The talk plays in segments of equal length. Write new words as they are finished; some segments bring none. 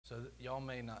So y'all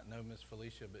may not know Miss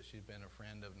Felicia, but she's been a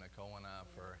friend of Nicole and I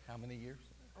for how many years?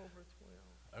 Over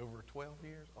 12. Over 12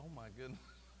 years? Oh, my goodness.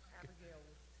 Abigail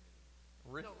was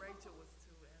 2. Really? No, Rachel was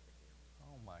 2. Abigail.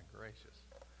 Oh, my gracious.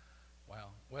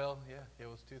 Wow. Well, yeah, it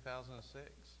was 2006.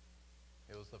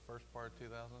 It was the first part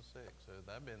of 2006. So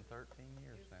that's been 13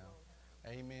 years now.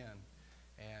 Amen.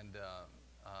 And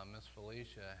Miss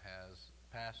Felicia has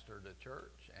pastored a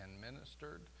church and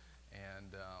ministered.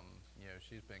 And,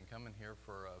 she's been coming here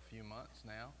for a few months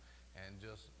now and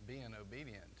just being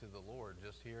obedient to the Lord,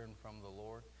 just hearing from the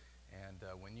Lord. And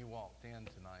when you walked in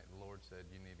tonight, the Lord said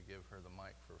you need to give her the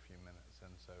mic for a few minutes.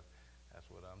 And so that's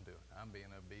what I'm doing. I'm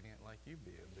being obedient like you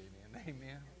be obedient.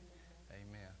 Amen.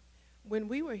 Amen. When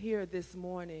we were here this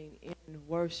morning in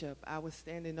worship, I was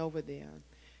standing over there,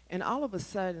 and all of a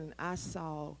sudden I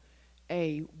saw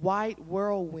a white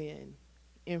whirlwind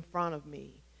in front of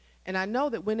me. And I know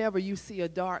that whenever you see a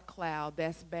dark cloud,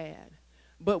 that's bad.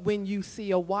 But when you see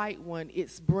a white one,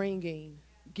 it's bringing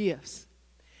gifts.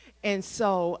 And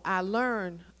so I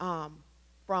learned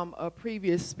from a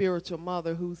previous spiritual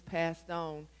mother who's passed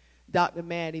on, Dr.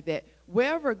 Maddie, that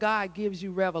wherever God gives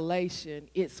you revelation,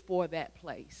 it's for that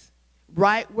place.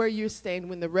 Right where you're standing,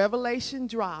 when the revelation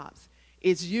drops,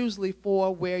 it's usually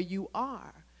for where you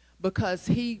are, because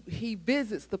he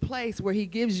visits the place where he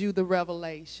gives you the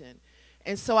revelation.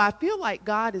 And so I feel like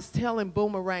God is telling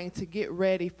Boomerang to get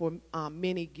ready for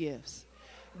many gifts.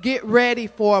 Get ready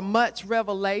for much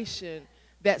revelation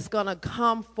that's going to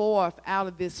come forth out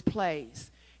of this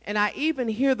place. And I even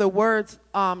hear the words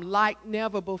like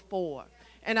never before.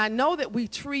 And I know that we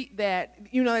treat that,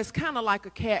 it's kind of like a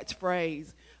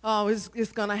catchphrase. Oh,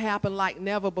 it's going to happen like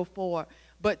never before.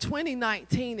 But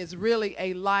 2019 is really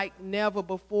a like never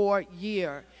before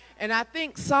year. And I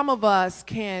think some of us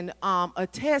can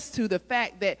attest to the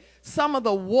fact that some of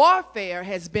the warfare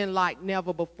has been like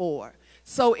never before.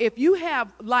 So if you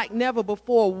have like never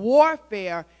before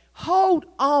warfare, hold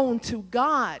on to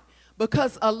God,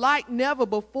 because a like never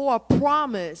before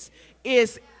promise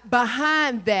is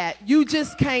behind that. You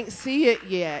just can't see it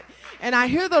yet. And I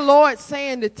hear the Lord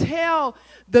saying to tell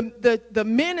the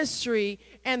ministry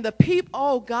and the people,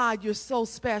 oh God, you're so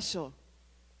special.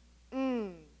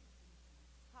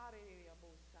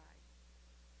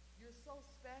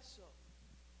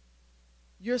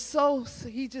 You're so,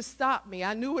 he just stopped me.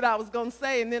 I knew what I was going to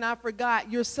say, and then I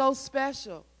forgot. You're so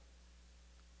special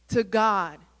to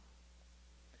God.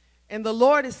 And the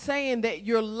Lord is saying that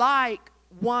you're like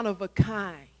one of a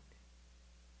kind.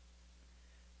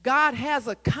 God has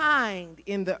a kind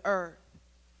in the earth.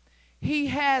 He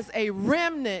has a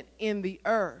remnant in the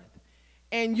earth.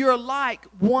 And you're like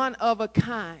one of a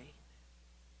kind.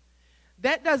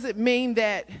 That doesn't mean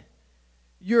that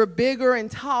you're bigger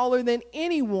and taller than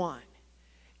anyone.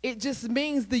 It just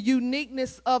means the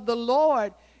uniqueness of the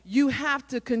Lord. You have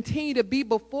to continue to be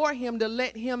before him to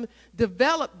let him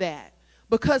develop that,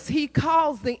 because he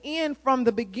calls the end from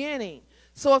the beginning.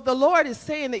 So if the Lord is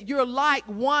saying that you're like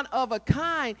one of a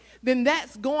kind, then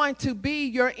that's going to be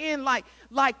your end,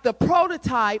 like the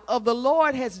prototype of the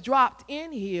Lord has dropped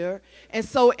in here. And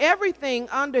so everything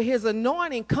under his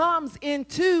anointing comes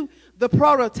into the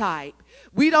prototype.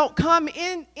 We don't come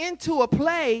into a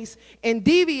place and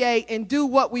deviate and do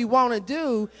what we want to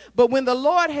do. But when the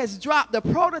Lord has dropped the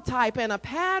prototype and a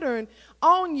pattern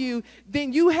on you,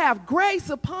 then you have grace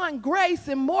upon grace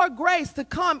and more grace to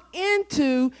come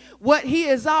into what he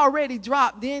has already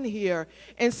dropped in here.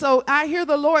 And so I hear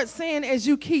the Lord saying, as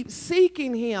you keep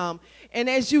seeking him and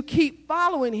as you keep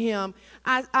following him,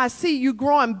 I see you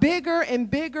growing bigger and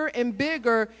bigger and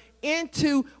bigger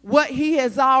into what he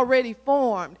has already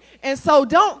formed. And so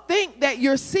don't think that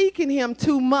you're seeking him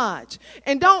too much,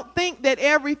 and don't think that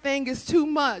everything is too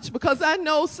much, because I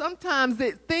know sometimes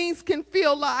that things can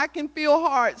feel like, I can feel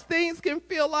hard, things can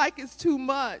feel like it's too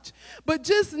much. But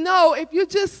just know, if you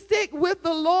just stick with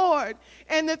the Lord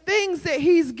and the things that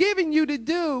he's giving you to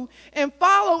do and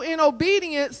follow in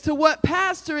obedience to what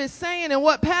Pastor is saying and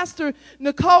what Pastor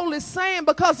Nicole is saying,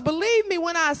 because believe me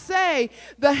when I say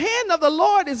the hand of the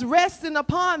Lord is resting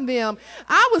upon them.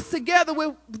 I was together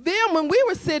with them when we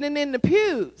were sitting in the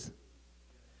pews.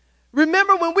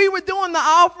 Remember when we were doing the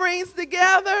offerings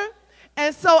together?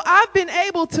 And so I've been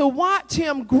able to watch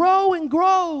him grow and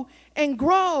grow and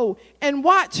grow and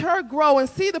watch her grow and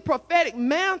see the prophetic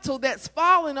mantle that's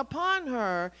fallen upon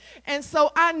her. And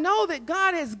so I know that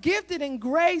God has gifted and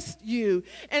graced you.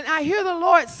 And I hear the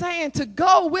Lord saying to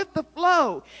go with the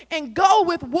flow and go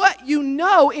with what you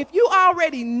know. If you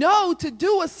already know to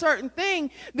do a certain thing,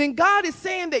 then God is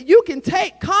saying that you can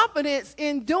take confidence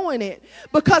in doing it.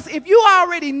 Because if you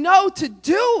already know to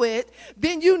do it,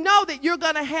 then you know that you're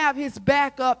going to have his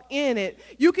backup in it.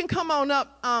 You can come on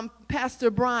up,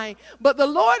 Pastor Brian. But the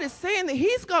Lord is saying that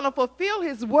he's going to fulfill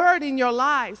his word in your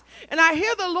lives. And I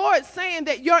hear the Lord saying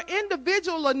that your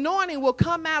individual anointing will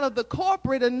come out of the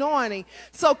corporate anointing.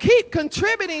 So keep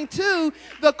contributing to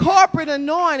the corporate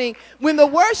anointing. When the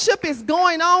worship is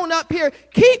going on up here,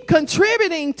 keep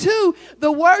contributing to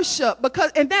the worship,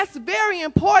 and that's very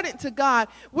important to God.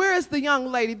 Where is the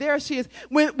young lady? There she is.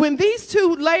 When these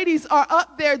two ladies are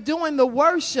up there doing the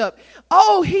worship,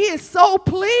 oh, he is so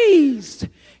pleased.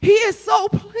 He is so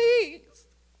pleased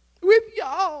with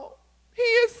y'all. He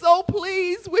is so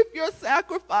pleased with your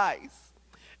sacrifice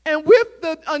and with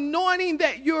the anointing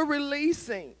that you're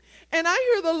releasing. And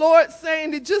I hear the Lord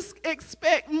saying to just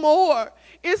expect more.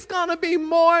 It's going to be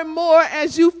more and more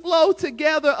as you flow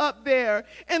together up there.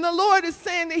 And the Lord is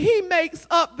saying that he makes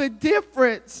up the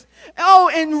difference. Oh,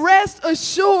 and rest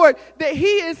assured that he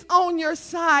is on your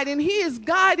side and he is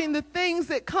guiding the things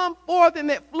that come forth and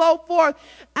that flow forth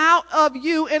out of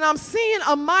you. And I'm seeing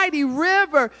a mighty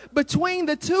river between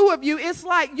the two of you. It's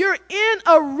like you're in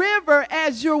a river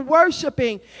as you're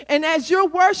worshiping. And as you're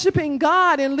worshiping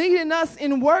God and leading us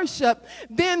in worship,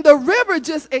 then the river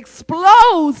just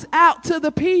explodes out to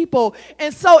the people.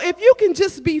 And so if you can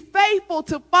just be faithful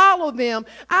to follow them.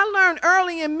 I learned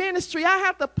early in ministry, I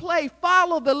have to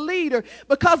follow the leader,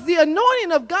 because the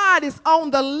anointing of God is on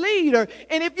the leader.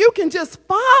 And if you can just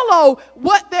follow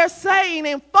what they're saying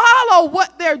and follow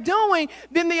what they're doing,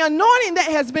 then the anointing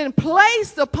that has been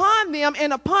placed upon them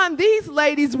and upon these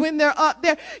ladies when they're up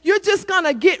there, you're just going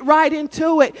to get right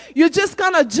into it. You're just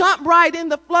going to jump right in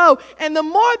the flow. And the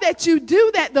more that you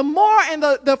do that, the more and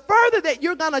the further that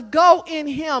you're going to go in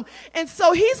him. And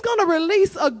so he's going to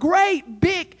release a great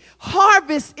big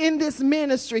harvest in this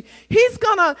ministry. He's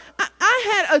gonna,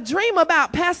 I had a dream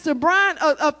about Pastor Brian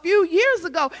a few years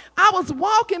ago. I was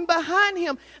walking behind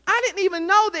him. I didn't even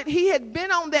know that he had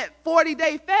been on that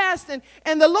 40-day fast.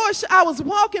 And the Lord, I was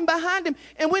walking behind him.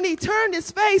 And when he turned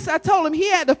his face, I told him he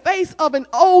had the face of an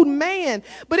old man.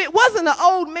 But it wasn't an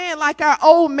old man like our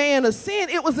old man of sin.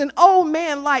 It was an old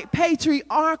man like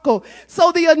patriarchal.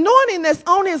 So the anointing that's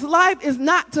on his life is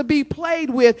not to be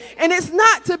played with. And it's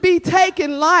not to be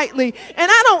taken lightly. And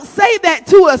I don't say that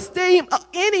to esteem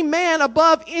any man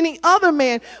above any other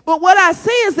man. But what I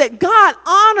say is that God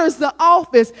honors the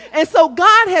office. And so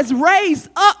God has raised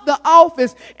up the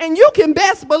office. And you can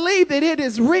best believe that it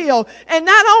is real. And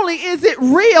not only is it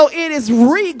real, it is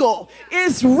regal.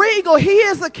 It's regal. He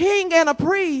is a king and a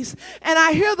priest. And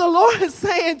I hear the Lord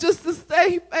saying just to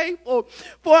stay faithful.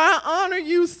 For I honor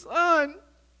you, son.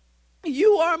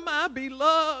 You are my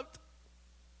beloved.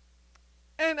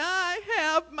 And I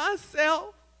have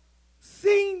myself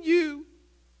seen you.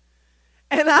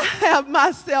 And I have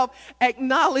myself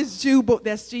acknowledged you, but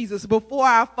that's Jesus, before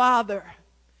our Father.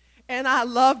 And I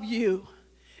love you.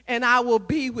 And I will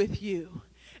be with you.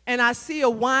 And I see a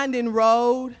winding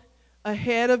road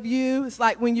ahead of you. It's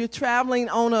like when you're traveling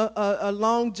on a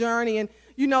long journey, and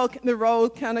you know the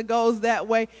road kind of goes that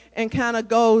way and kind of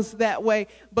goes that way.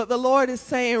 But the Lord is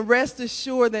saying, rest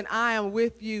assured that I am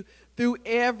with you through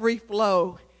every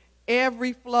flow,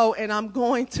 and I'm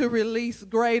going to release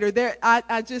greater.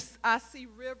 I see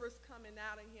rivers coming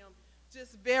out of him,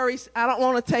 I don't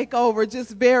want to take over,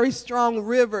 just very strong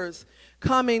rivers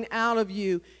coming out of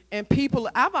you. And people,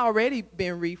 I've already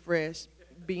been refreshed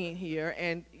being here,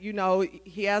 and you know,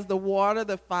 he has the water,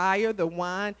 the fire, the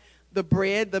wine, the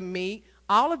bread, the meat,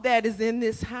 all of that is in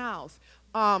this house.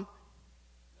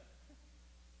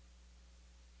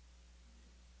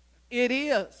 It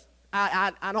is.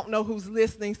 I don't know who's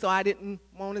listening, so I didn't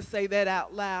want to say that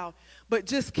out loud. But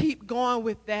just keep going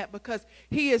with that, because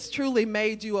he has truly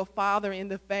made you a father in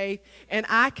the faith. And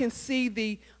I can see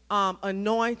the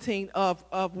anointing of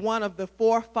one of the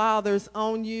forefathers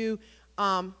on you.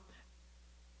 God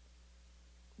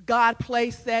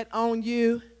placed that on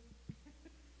you.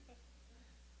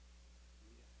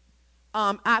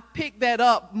 I picked that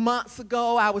up months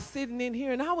ago. I was sitting in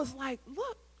here, and I was like,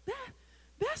 look,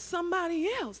 that's somebody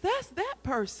else. That's that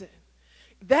person.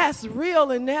 That's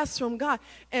real, and that's from God.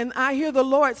 And I hear the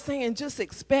Lord saying, just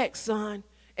expect, son.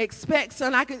 Expect,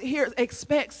 son. I can hear,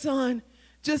 expect, son.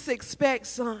 Just expect,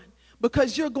 son.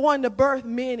 Because you're going to birth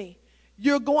many.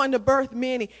 You're going to birth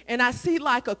many. And I see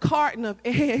like a carton of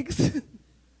eggs.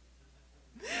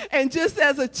 And just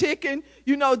as a chicken,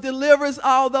 delivers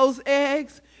all those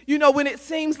eggs, when it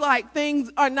seems like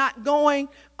things are not going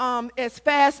as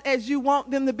fast as you want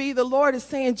them to be, the Lord is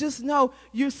saying, just know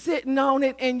you're sitting on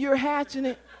it and you're hatching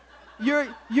it.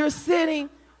 You're sitting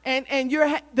and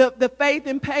you're the faith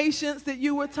and patience that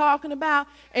you were talking about.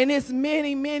 And it's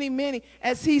many, many, many.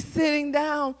 As he's sitting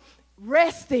down,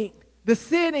 resting. The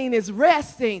sitting is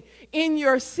resting in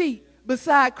your seat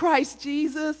beside Christ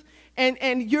Jesus.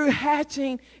 And you're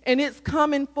hatching, and it's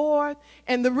coming forth.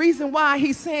 And the reason why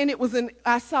he's saying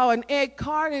I saw an egg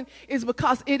carton is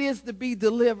because it is to be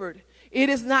delivered. It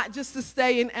is not just to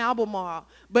stay in Albemarle,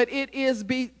 but it is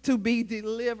to be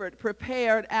delivered,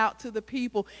 prepared out to the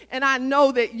people. And I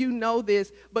know that you know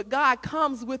this, but God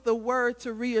comes with a word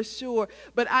to reassure.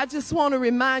 But I just want to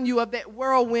remind you of that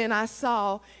whirlwind I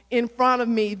saw in front of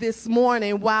me this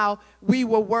morning while we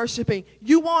were worshiping.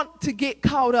 You want to get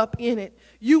caught up in it.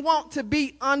 You want to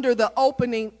be under the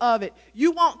opening of it.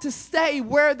 You want to stay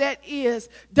where that is.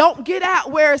 Don't get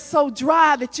out where it's so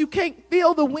dry that you can't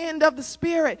feel the wind of the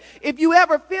Spirit. If you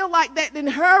ever feel like that, then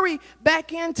hurry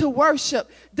back into worship.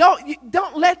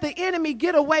 Don't let the enemy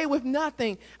get away with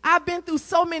nothing. I've been through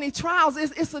so many trials.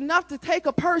 It's enough to take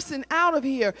a person out of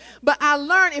here. But I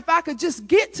learned if I could just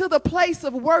get to the place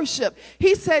of worship.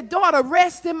 He said, daughter,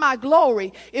 rest in my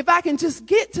glory. If I can just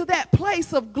get to that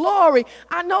place of glory,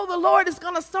 I know the Lord is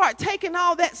going to start taking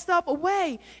all that stuff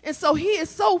away. And so he is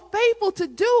so faithful to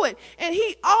do it. And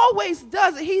he always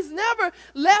does it. He's never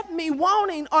left me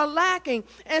wanting or lacking.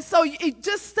 And so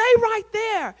just stay right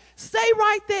there. Stay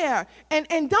right there.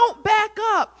 And don't back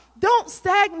up. Don't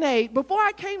stagnate. Before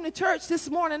I came to church this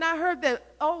morning, I heard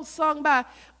that old song by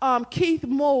Keith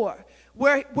Moore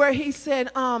where he said,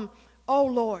 oh,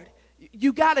 Lord,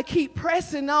 you got to keep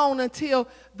pressing on until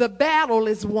the battle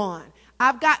is won.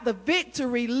 I've got the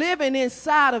victory living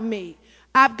inside of me.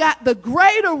 I've got the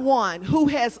greater one who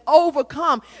has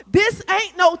overcome. This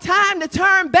ain't no time to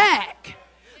turn back.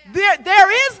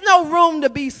 There is no room to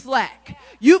be slack.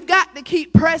 You've got to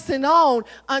keep pressing on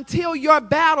until your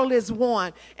battle is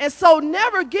won. And so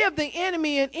never give the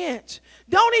enemy an inch.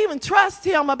 Don't even trust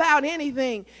him about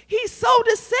anything. He's so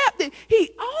deceptive.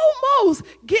 He almost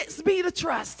gets me to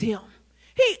trust him.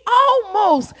 He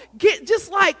almost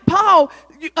just like Paul,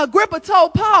 Agrippa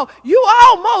told Paul, you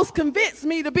almost convinced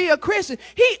me to be a Christian.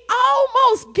 He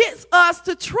almost gets us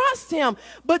to trust him,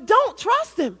 but don't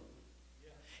trust him.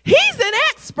 He's an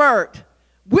expert.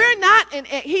 We're not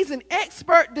he's an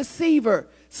expert deceiver.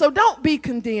 So don't be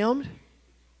condemned.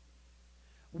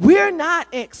 We're not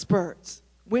experts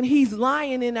when he's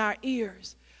lying in our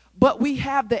ears, but we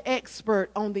have the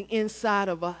expert on the inside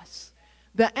of us,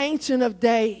 the Ancient of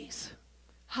Days.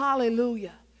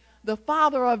 Hallelujah. The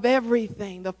Father of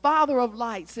everything, the Father of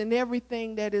lights and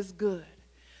everything that is good.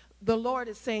 The Lord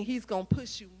is saying he's going to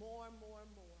push you more and more and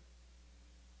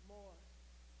more.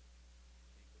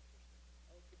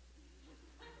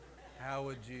 How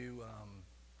would you,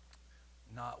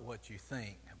 not what you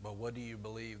think, but what do you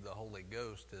believe the Holy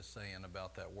Ghost is saying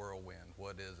about that whirlwind?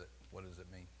 What is it? What does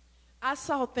it mean? I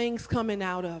saw things coming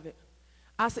out of it.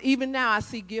 Even now I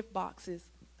see gift boxes.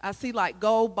 I see like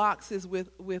gold boxes with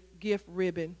gift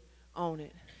ribbon on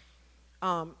it.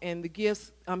 And the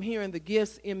gifts, I'm hearing the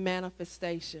gifts in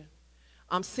manifestation.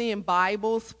 I'm seeing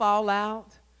Bibles fall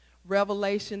out,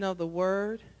 revelation of the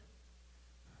word.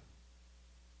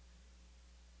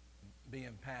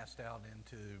 Being passed out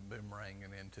into Boomerang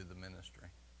and into the ministry.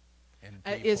 And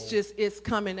It's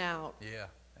coming out. Yeah,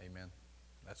 amen.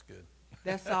 That's good.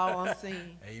 That's all I'm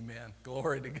seeing. Amen.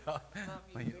 Glory to God. Love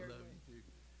you, Love you too.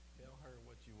 Tell her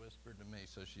what you whispered to me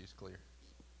so she's clear.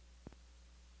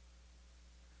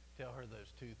 Tell her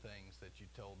those two things that you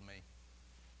told me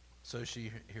so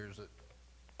she hears it.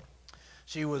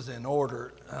 She was in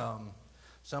order.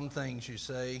 Some things you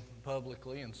say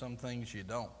publicly and some things you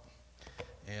don't.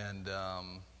 And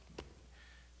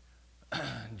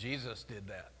Jesus did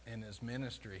that in his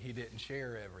ministry. He didn't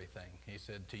share everything. He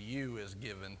said, to you is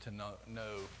given to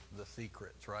know the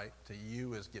secrets, right? To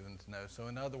you is given to know. So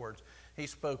in other words, he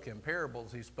spoke in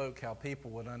parables. He spoke how people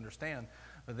would understand.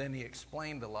 But then he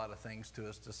explained a lot of things to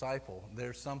his disciple.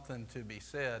 There's something to be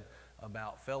said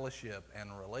about fellowship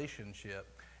and relationship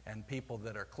and people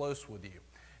that are close with you.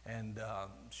 And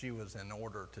she was in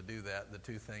order to do that. The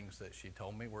two things that she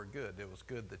told me were good. It was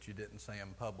good that you didn't say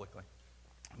them publicly.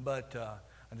 But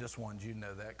I just wanted you to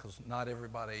know that because not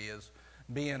everybody is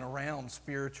being around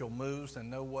spiritual moves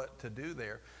and know what to do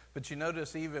there. But you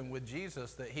notice even with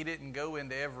Jesus that he didn't go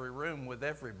into every room with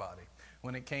everybody.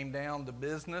 when it came down to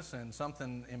business and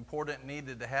something important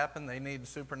needed to happen, they needed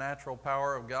supernatural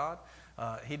power of God,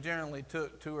 he generally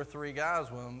took 2 or 3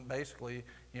 guys with him, basically,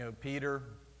 Peter,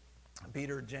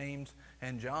 James,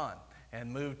 and John,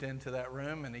 and moved into that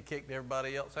room, and he kicked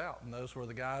everybody else out. And those were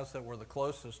the guys that were the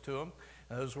closest to him.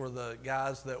 Those were the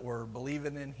guys that were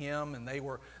believing in him, and they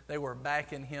were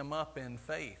backing him up in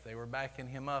faith. They were backing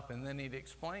him up, and then he'd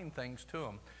explain things to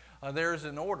them. There's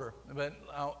an order, but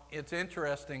it's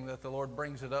interesting that the Lord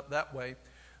brings it up that way,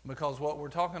 because what we're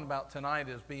talking about tonight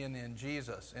is being in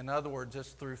Jesus. In other words,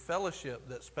 it's through fellowship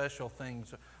that special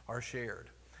things are shared.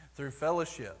 Through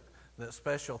fellowship that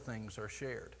special things are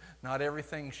shared. Not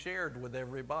everything's shared with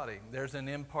everybody. There's an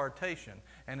impartation,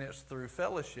 and it's through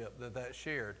fellowship that that's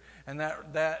shared. And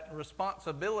that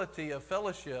responsibility of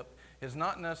fellowship is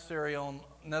not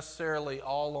necessarily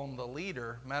all on the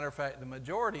leader. Matter of fact, the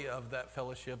majority of that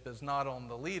fellowship is not on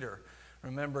the leader.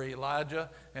 Remember Elijah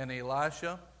and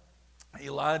Elisha?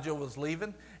 Elijah was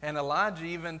leaving, and Elijah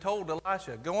even told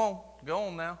Elisha, go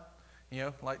on now.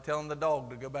 Like telling the dog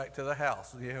to go back to the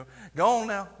house. Go on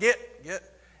now, get.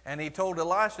 And he told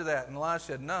Elisha that, and Elisha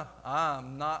said, no,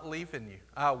 I'm not leaving you.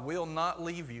 I will not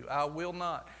leave you. I will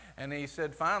not. And he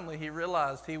said, finally, he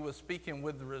realized he was speaking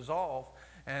with the resolve,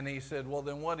 and he said, well,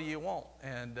 then what do you want?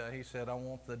 And he said, I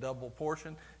want the double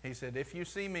portion. He said, if you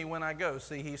see me when I go.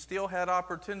 See, he still had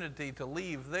opportunity to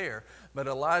leave there, but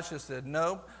Elisha said,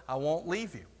 no, I won't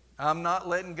leave you. I'm not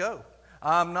letting go.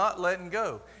 I'm not letting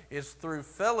go. It's through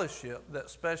fellowship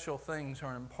that special things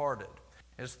are imparted.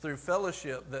 It's through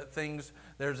fellowship that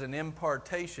there's an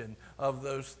impartation of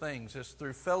those things. It's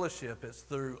through fellowship. It's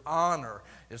through honor.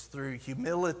 It's through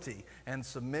humility and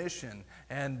submission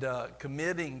and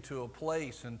committing to a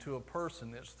place and to a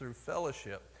person. It's through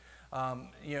fellowship.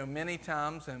 Many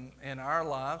times in our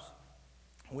lives,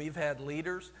 we've had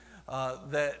leaders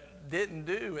that didn't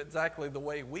do exactly the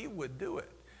way we would do it.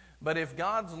 But if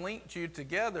God's linked you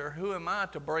together, who am I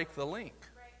to break the link?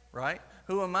 Right?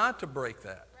 Who am I to break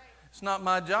that? It's not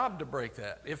my job to break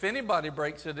that. If anybody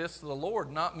breaks it, it's the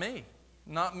Lord, not me.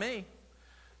 Not me.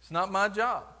 It's not my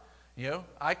job.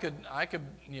 I could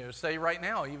say right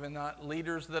now, even not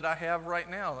leaders that I have right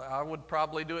now, I would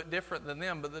probably do it different than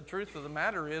them. But the truth of the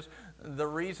matter is, the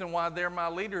reason why they're my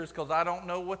leaders is because I don't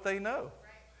know what they know.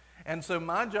 And so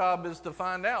my job is to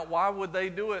find out, why would they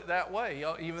do it that way?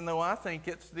 Even though I think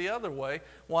it's the other way.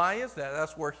 Why is that?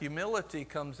 That's where humility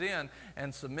comes in,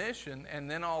 and submission, and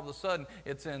then all of a sudden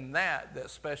it's in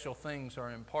that special things are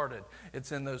imparted.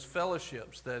 It's in those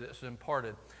fellowships that it's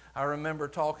imparted. I remember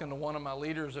talking to one of my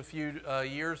leaders a few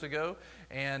years ago,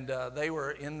 and they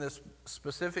were in this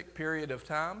specific period of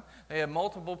time. They had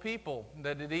multiple people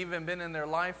that had even been in their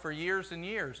life for years and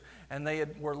years, and they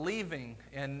were leaving,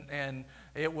 and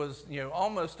it was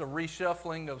almost a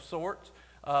reshuffling of sorts,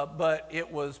 but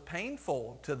it was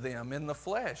painful to them in the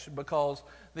flesh because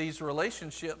these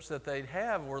relationships that they'd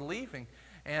have were leaving.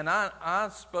 And I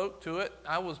spoke to it.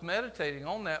 I was meditating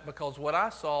on that because what I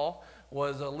saw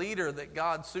was a leader that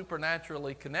God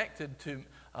supernaturally connected to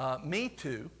me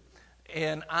to,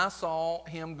 and I saw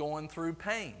him going through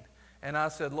pain. And I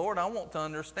said, Lord, I want to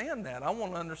understand that. I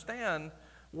want to understand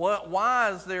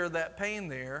why is there that pain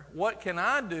there? What can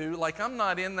I do? Like, I'm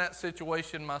not in that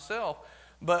situation myself,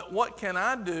 but what can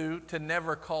I do to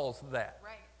never cause that?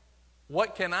 Right.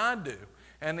 What can I do?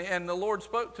 And the Lord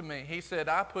spoke to me. He said,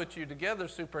 I put you together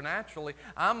supernaturally.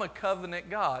 I'm a covenant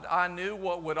God. I knew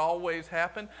what would always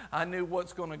happen. I knew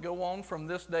what's going to go on from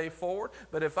this day forward.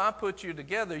 But if I put you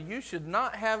together, you should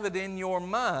not have it in your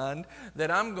mind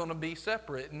that I'm going to be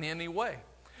separate in any way.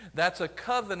 That's a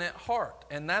covenant heart,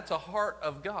 and that's a heart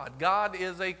of God. God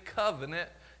is a covenant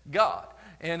God.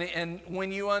 And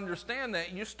when you understand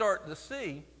that, you start to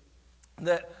see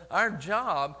that our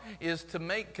job is to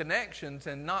make connections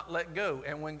and not let go.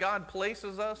 And when God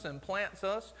places us and plants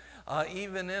us,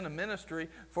 even in a ministry,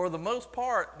 for the most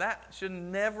part, that should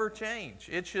never change.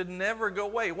 It should never go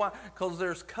away. Why? Because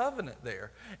there's covenant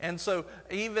there. And so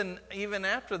even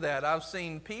after that, I've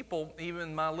seen people,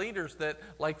 even my leaders, that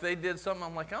like they did something,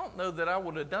 I'm like, I don't know that I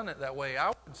would have done it that way. I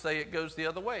would say it goes the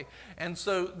other way. And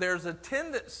so there's a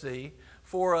tendency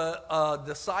for a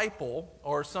disciple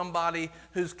or somebody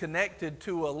who's connected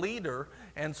to a leader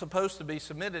and supposed to be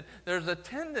submitted, there's a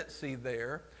tendency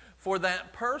there for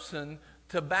that person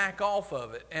to back off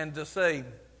of it and to say,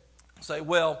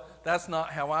 well, that's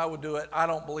not how I would do it. I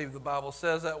don't believe the Bible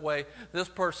says that way. This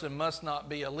person must not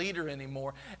be a leader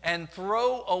anymore, and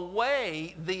throw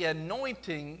away the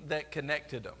anointing that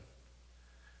connected them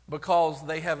because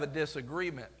they have a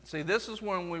disagreement. See, this is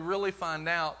when we really find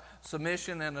out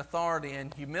submission and authority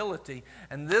and humility.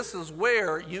 And this is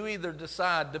where you either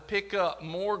decide to pick up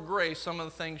more grace, some of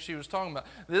the things she was talking about.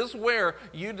 This is where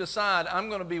you decide, I'm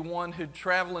going to be one who,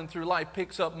 traveling through life,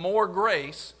 picks up more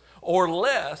grace or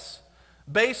less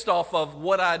based off of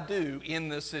what I do in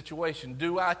this situation.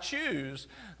 Do I choose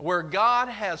where God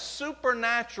has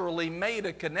supernaturally made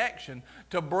a connection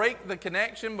to break the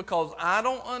connection because I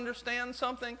don't understand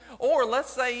something? Or let's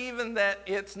say even that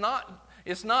it's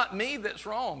not me that's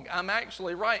wrong. I'm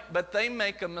actually right, but they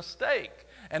make a mistake.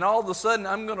 And all of a sudden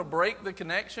I'm going to break the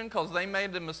connection because they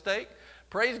made a mistake.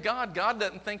 Praise God, God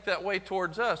doesn't think that way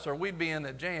towards us, or we'd be in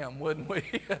a jam, wouldn't we?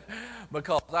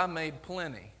 Because I made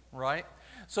plenty, right?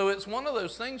 So it's one of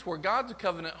those things where God's a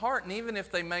covenant heart, and even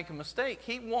if they make a mistake,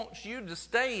 He wants you to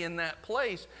stay in that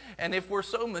place. And if we're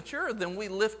so mature, then we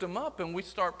lift them up and we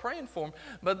start praying for them.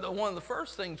 But one of the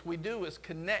first things we do is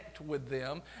connect with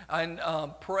them and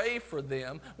pray for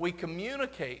them. We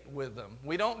communicate with them.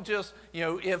 We don't just,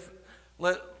 come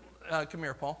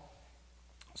here, Paul.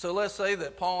 So let's say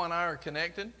that Paul and I are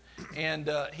connected, and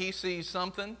he sees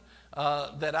something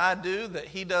that I do that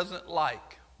he doesn't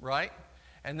like, right?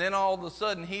 And then all of a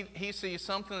sudden he sees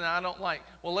something that I don't like.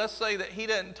 Well, let's say that he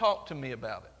doesn't talk to me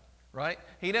about it, right?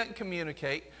 He doesn't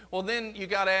communicate. Well, then you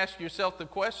got to ask yourself the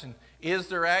question, is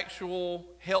there actual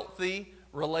healthy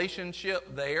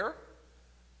relationship there?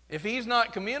 If he's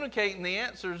not communicating, the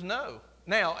answer is no.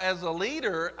 Now, as a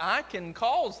leader, I can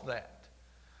cause that.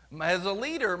 As a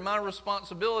leader, my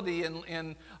responsibility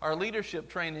in our leadership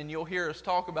training, you'll hear us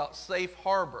talk about safe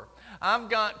harbor. I've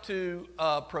got to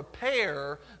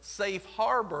prepare safe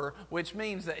harbor, which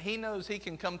means that he knows he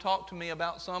can come talk to me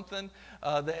about something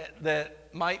that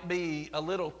might be a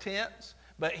little tense,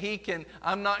 but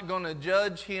I'm not going to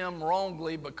judge him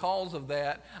wrongly because of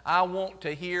that. I want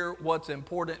to hear what's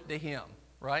important to him,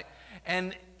 right?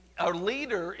 And our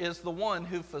leader is the one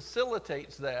who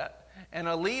facilitates that. And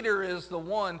a leader is the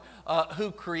one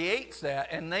who creates that,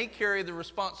 and they carry the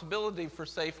responsibility for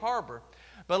safe harbor.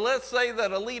 But let's say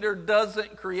that a leader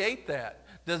doesn't create that.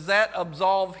 Does that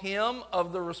absolve him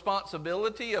of the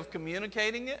responsibility of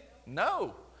communicating it?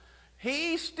 No.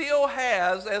 He still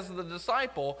has, as the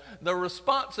disciple, the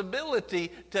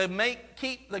responsibility to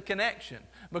keep the connection.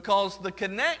 Because the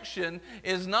connection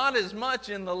is not as much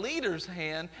in the leader's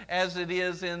hand as it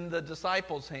is in the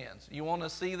disciple's hands. You want to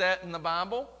see that in the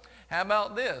Bible? How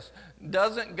about this?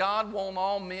 Doesn't God want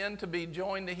all men to be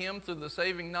joined to Him through the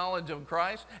saving knowledge of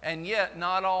Christ? And yet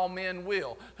not all men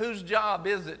will. Whose job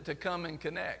is it to come and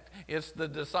connect? It's the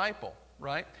disciple,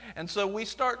 right? And so we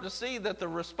start to see that the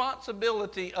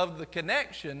responsibility of the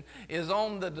connection is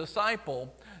on the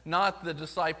disciple, not the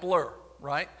discipler,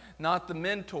 right? Not the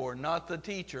mentor, not the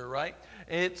teacher, right?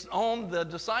 It's on the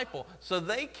disciple. So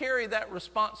they carry that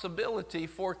responsibility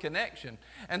for connection.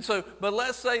 And so, but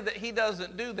let's say that he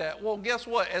doesn't do that. Well, guess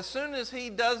what? As soon as he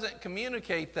doesn't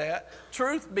communicate that,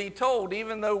 truth be told,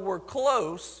 even though we're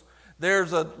close,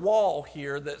 there's a wall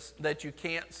here that you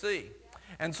can't see.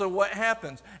 And so what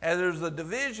happens? As there's a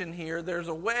division here, there's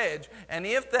a wedge. And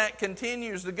if that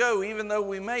continues to go, even though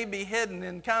we may be heading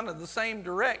in kind of the same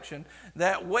direction,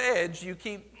 that wedge, you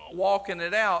keep walking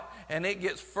it out, and it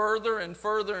gets further and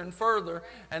further and further.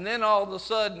 And then all of a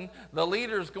sudden, the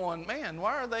leader's going, man,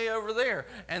 why are they over there?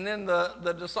 And then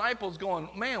the disciples going,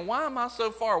 man, why am I so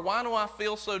far? Why do I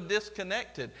feel so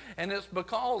disconnected? And it's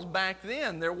because back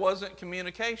then there wasn't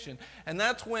communication. And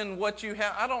that's when what you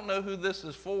have, I don't know who this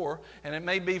is for, and it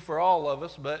may be for all of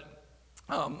us, but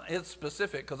it's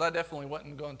specific, because I definitely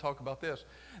wasn't going to talk about this.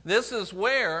 This is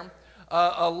where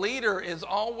a leader is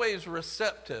always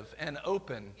receptive and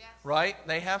open, yes. Right?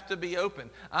 They have to be open.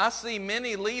 I see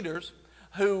many leaders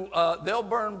who they'll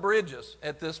burn bridges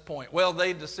at this point. Well,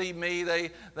 they deceived me,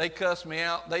 they cussed me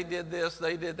out, they did this,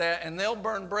 they did that, and they'll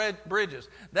burn bridges.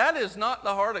 That is not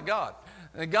the heart of God.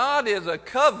 God is a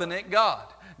covenant God.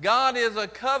 God is a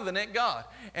covenant God.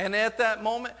 And at that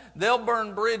moment, they'll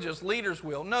burn bridges. Leaders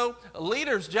will. No, a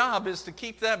leader's job is to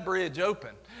keep that bridge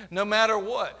open. No matter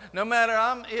what. No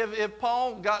matter if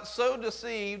Paul got so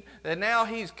deceived that now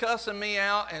he's cussing me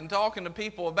out and talking to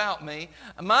people about me,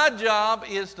 my job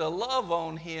is to love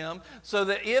on him so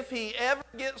that if he ever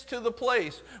gets to the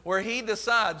place where he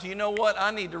decides, you know what,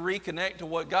 I need to reconnect to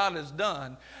what God has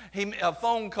done, a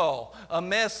phone call, a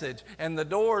message, and the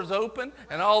door is open,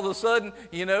 and all of a sudden,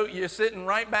 you know, you're sitting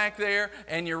right back there,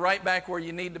 and you're right back where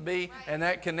you need to be, and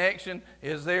that connection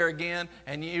is there again,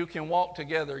 and you can walk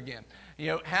together again. You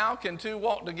know, how can two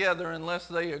walk together unless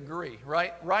they agree,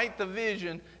 right? Write the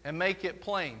vision and make it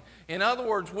plain. In other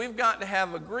words, we've got to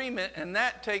have agreement, and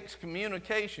that takes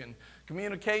communication.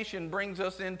 Communication brings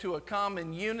us into a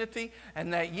common unity,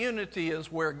 and that unity is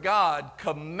where God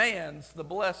commands the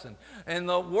blessing. And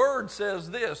the Word says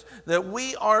this, that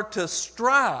we are to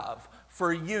strive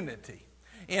for unity.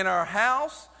 In our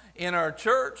house, in our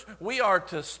church, we are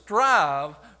to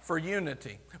strive for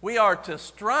unity. We are to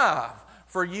strive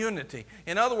for unity.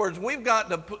 In other words, we've got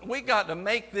to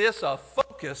make this a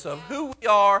focus of who we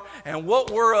are and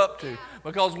what we're up to.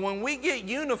 Because when we get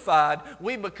unified,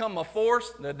 we become a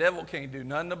force the devil can't do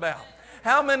nothing about.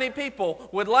 How many people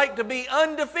would like to be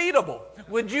undefeatable?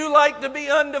 Would you like to be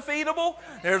undefeatable?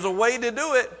 There's a way to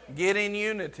do it. Get in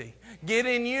unity. Get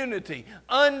in unity.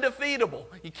 Undefeatable.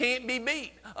 You can't be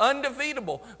beat.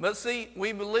 Undefeatable. But see,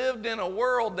 we've lived in a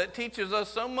world that teaches us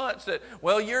so much that,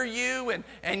 well, you're you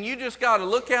and you just got to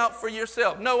look out for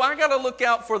yourself. No, I got to look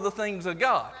out for the things of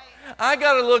God. I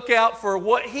got to look out for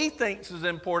what He thinks is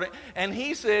important. And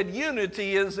He said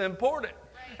unity is important.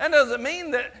 That doesn't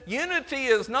mean that unity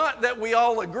is not that we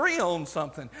all agree on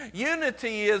something.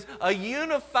 Unity is a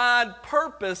unified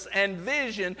purpose and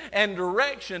vision and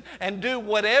direction and do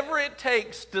whatever it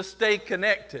takes to stay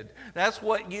connected. That's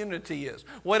what unity is.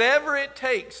 Whatever it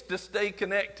takes to stay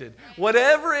connected.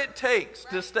 Whatever it takes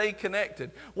to stay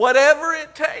connected. Whatever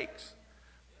it takes.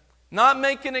 Not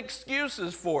making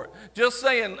excuses for it. Just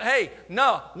saying, hey,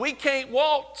 no, we can't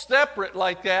walk separate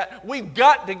like that. We've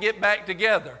got to get back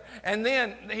together. And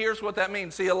then here's what that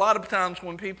means. See, a lot of times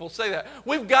when people say that,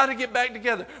 we've got to get back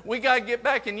together. We got to get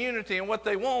back in unity. And what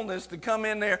they want is to come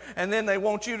in there and then they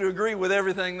want you to agree with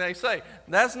everything they say.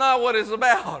 That's not what it's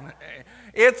about.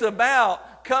 It's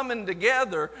about coming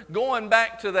together, going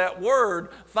back to that Word,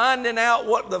 finding out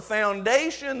what the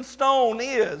foundation stone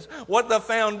is, what the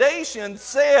foundation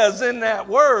says in that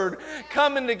Word,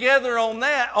 coming together on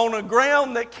that, on a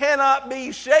ground that cannot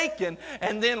be shaken,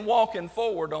 and then walking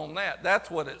forward on that. That's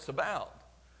what it's about.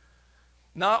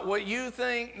 Not what you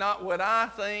think, not what I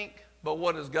think, but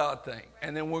what does God think?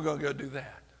 And then we're going to go do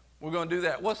that. We're going to do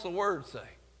that. What's the Word say?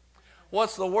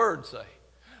 What's the Word say?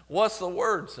 What's the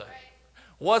Word say?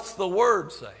 What's the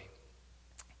Word say?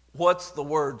 What's the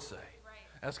Word say?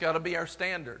 That's got to be our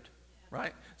standard,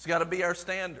 right? It's got to be our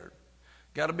standard.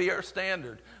 Got to be our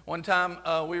standard. One time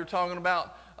we were talking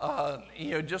about,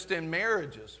 just in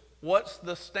marriages, what's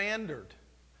the standard?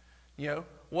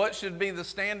 What should be the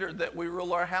standard that we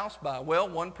rule our house by? Well,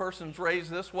 one person's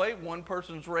raised this way, one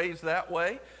person's raised that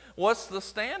way. What's the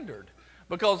standard?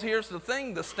 Because here's the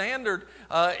thing, the standard,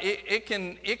 it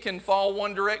can fall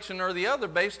one direction or the other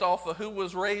based off of who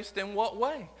was raised in what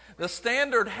way. The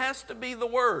standard has to be the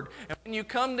Word. And when you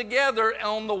come together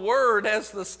on the Word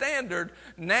as the standard,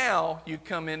 now you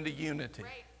come into unity.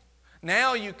 Right.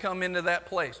 Now you come into that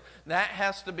place. That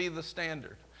has to be the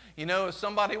standard. If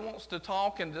somebody wants to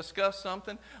talk and discuss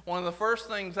something, one of the first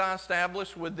things I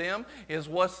establish with them is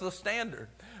what's the standard.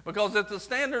 Because if the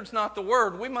standard's not the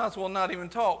Word, we might as well not even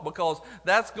talk, because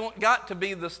that's got to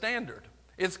be the standard.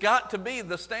 It's got to be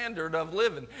the standard of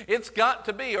living. It's got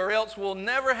to be, or else we'll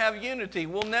never have unity.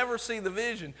 We'll never see the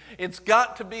vision. It's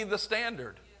got to be the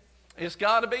standard. It's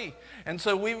got to be. And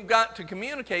so we've got to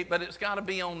communicate, but it's got to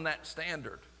be on that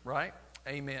standard, right?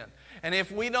 Amen. And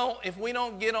if we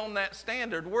don't get on that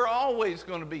standard, we're always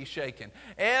going to be shaken.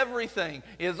 Everything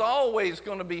is always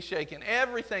going to be shaken.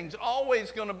 Everything's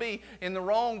always going to be in the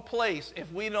wrong place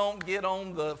if we don't get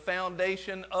on the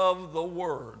foundation of the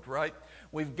Word, right?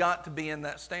 We've got to be in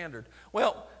that standard.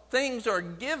 Well, things are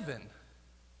given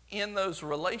in those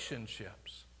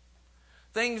relationships.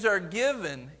 Things are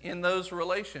given in those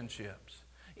relationships,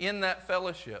 in that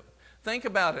fellowship. Think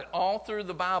about it, all through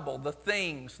the Bible, the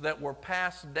things that were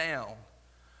passed down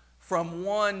from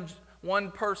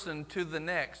one person to the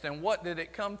next. And what did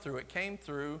it come through? It came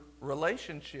through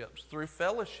relationships, through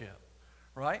fellowship,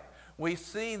 right? We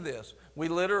see this. We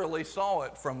literally saw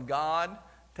it from God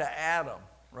to Adam,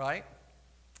 right?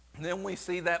 And then we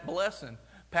see that blessing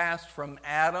passed from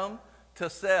Adam to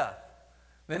Seth.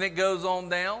 Then it goes on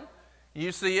down.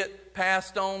 You see it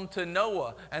passed on to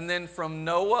Noah, and then from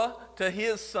Noah to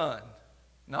his son.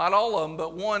 Not all of them,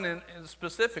 but one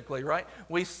specifically, right?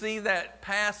 We see that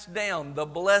passed down, the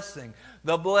blessing,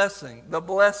 the blessing, the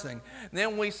blessing.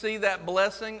 Then we see that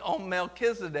blessing on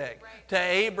Melchizedek to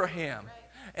Abraham,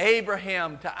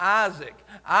 Abraham to Isaac,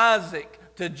 Isaac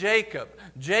to Jacob,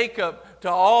 Jacob to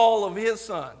all of his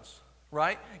sons,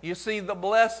 right? You see the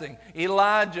blessing,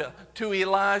 Elijah to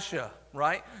Elisha,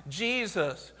 right?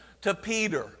 Jesus to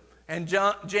Peter and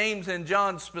James and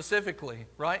John specifically,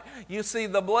 right? You see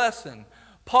the blessing.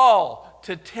 Paul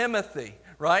to Timothy,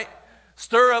 right?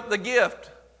 Stir up the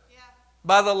gift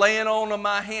by the laying on of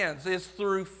my hands. It's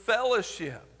through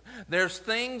fellowship. There's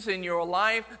things in your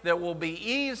life that will be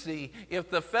easy if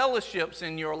the fellowships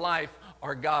in your life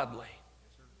are godly.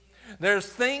 There's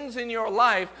things in your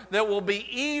life that will be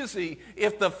easy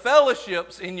if the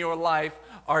fellowships in your life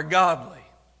are godly.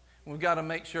 We've got to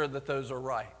make sure that those are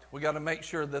right. We've got to make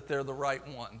sure that they're the right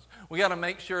ones. We've got to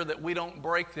make sure that we don't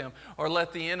break them or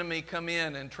let the enemy come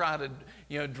in and try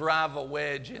to, drive a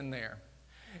wedge in there.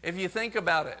 If you think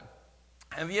about it,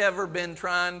 have you ever been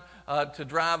trying to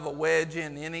drive a wedge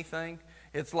in anything?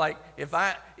 It's like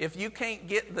if you can't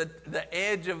get the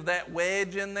edge of that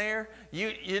wedge in there,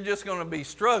 you're just going to be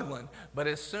struggling. But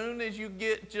as soon as you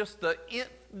get just the nth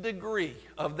degree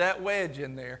of that wedge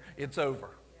in there, it's over.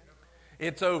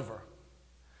 It's over.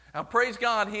 Now, praise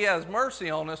God, He has mercy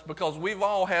on us because we've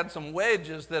all had some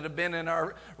wedges that have been in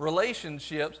our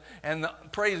relationships. And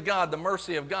praise God, the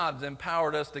mercy of God's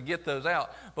empowered us to get those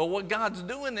out. But what God's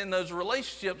doing in those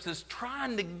relationships is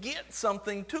trying to get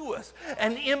something to us,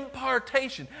 an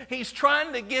impartation. He's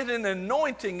trying to get an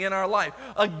anointing in our life,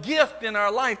 a gift in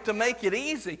our life to make it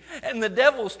easy. And the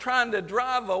devil's trying to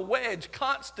drive a wedge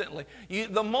constantly.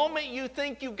 The moment you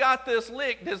think you got this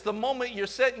licked is the moment you're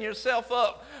setting yourself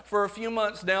up for a few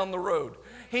months down the road.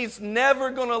 He's never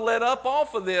going to let up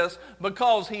off of this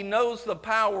because he knows the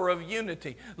power of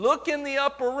unity. Look in the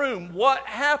upper room. What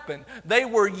happened? They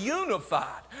were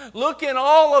unified. Look in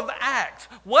all of Acts.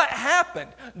 What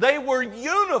happened? They were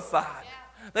unified.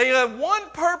 They had one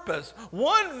purpose,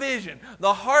 one vision,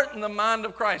 the heart and the mind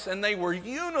of Christ, and they were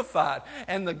unified.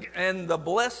 And the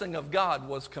blessing of God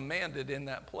was commanded in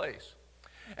that place.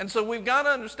 And so we've got to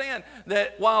understand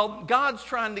that while God's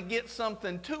trying to get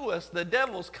something to us, the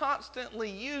devil's constantly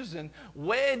using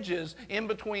wedges in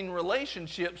between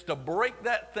relationships to break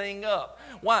that thing up.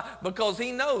 Why? Because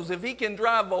he knows if he can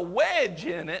drive a wedge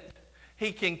in it,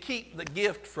 he can keep the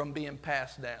gift from being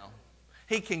passed down.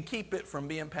 He can keep it from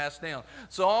being passed down.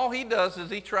 So all he does is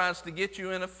he tries to get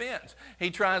you in a fence. He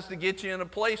tries to get you in a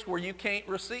place where you can't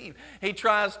receive. He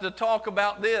tries to talk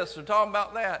about this or talk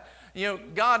about that.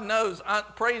 God knows,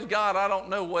 praise God, I don't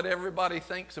know what everybody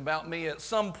thinks about me at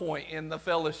some point in the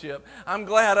fellowship. I'm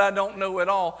glad I don't know it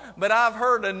all, but I've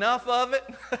heard enough of it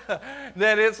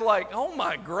that it's like, oh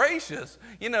my gracious.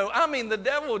 The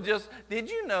devil did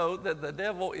you know that the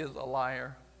devil is a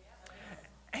liar?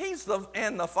 He's the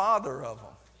father of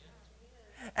them.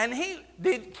 And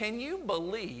can you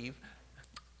believe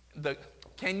the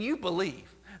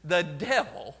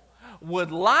devil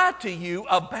would lie to you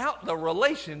about the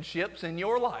relationships in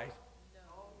your life?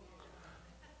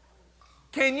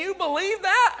 Can you believe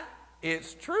that?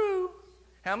 It's true.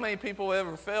 How many people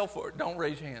ever fell for it? Don't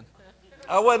raise your hands.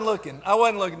 I wasn't looking.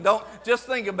 Don't just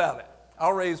think about it.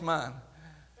 I'll raise mine.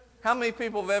 How many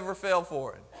people have ever fell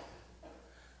for it?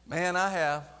 Man, I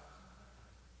have.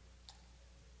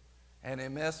 And it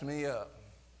messed me up.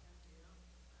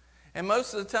 And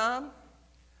most of the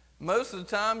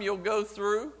time you'll go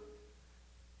through,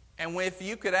 and if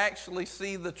you could actually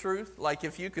see the truth, like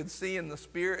if you could see in the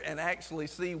spirit and actually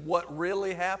see what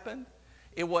really happened,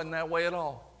 it wasn't that way at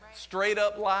all. Right. Straight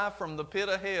up lie from the pit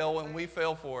of hell, and we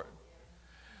fell for it.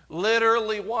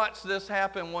 Literally watched this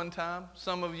happen one time.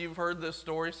 Some of you have heard this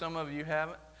story, some of you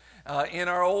haven't. In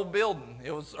our old building,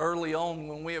 it was early on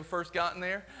when we had first gotten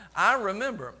there. I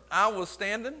remember I was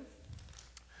standing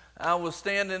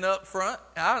up front.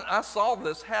 I saw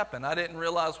this happen. I didn't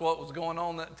realize what was going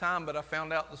on at the time, but I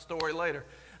found out the story later.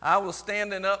 I was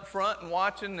standing up front and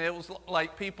watching. It was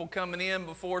like people coming in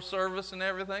before service and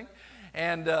everything.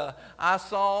 And I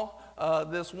saw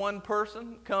this one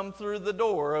person come through the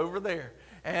door over there.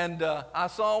 And I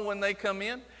saw when they come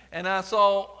in, and I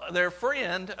saw their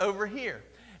friend over here.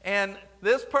 And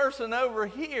this person over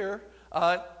here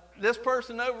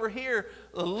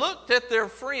looked at their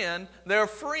friend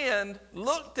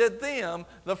looked at them,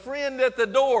 the friend at the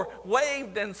door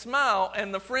waved and smiled,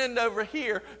 and the friend over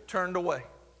here turned away.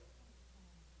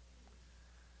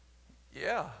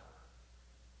 Yeah.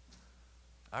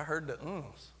 I heard the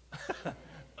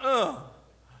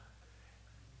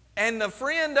And the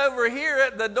friend over here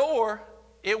at the door,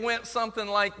 it went something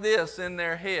like this in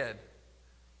their head.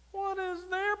 What is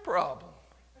their problem?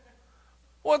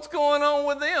 What's going on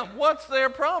with them? What's their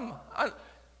problem?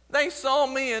 They saw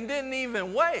me and didn't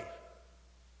even wave.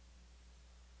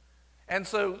 And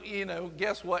so,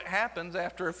 guess what happens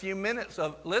after a few minutes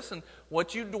of, listen,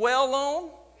 what you dwell on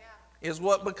is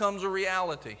what becomes a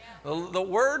reality. The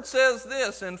word says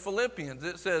this in Philippians.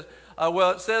 It says,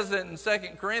 it says it in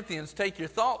 2 Corinthians, take your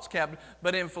thoughts captive.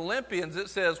 But in Philippians, it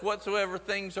says, whatsoever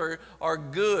things are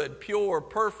good, pure,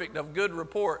 perfect, of good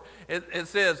report. It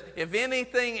says, if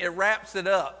anything, it wraps it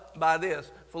up by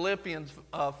this. Philippians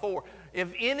 4.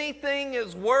 If anything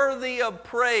is worthy of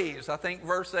praise, I think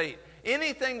verse 8,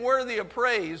 anything worthy of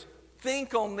praise,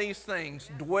 think on these things,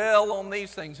 dwell on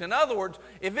these things. In other words,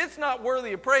 if it's not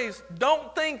worthy of praise,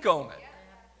 don't think on it.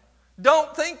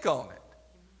 Don't think on it.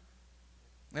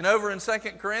 And over in 2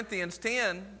 Corinthians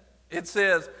 10, it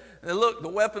says, look, the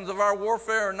weapons of our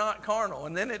warfare are not carnal.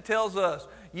 And then it tells us,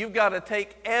 you've got to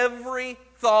take every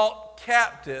thought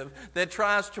captive that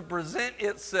tries to present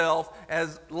itself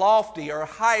as lofty or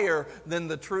higher than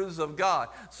the truths of God.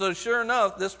 So sure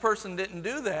enough, this person didn't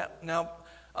do that. Now,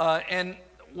 and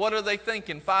what are they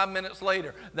thinking 5 minutes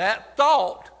later? That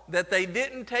thought that they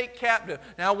didn't take captive.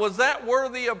 Now, was that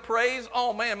worthy of praise?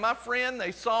 Oh man, my friend,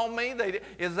 they saw me.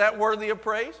 Is that worthy of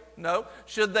praise? No.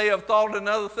 Should they have thought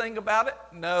another thing about it?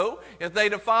 No. If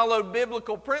they'd have followed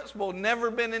biblical principle, never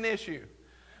been an issue.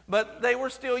 But they were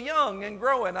still young and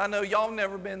growing. I know y'all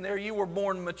never been there. You were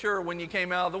born mature when you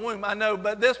came out of the womb. I know,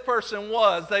 but this person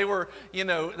was. They were,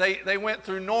 they went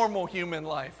through normal human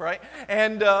life, right?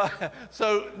 And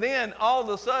so then all of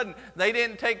a sudden, they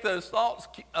didn't take those thoughts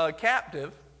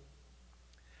captive.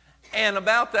 And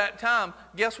about that time,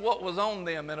 guess what was on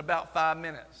them in about 5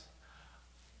 minutes?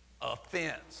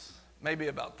 Offense. Maybe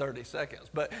about 30 seconds.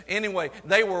 But anyway,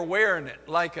 they were wearing it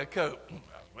like a coat.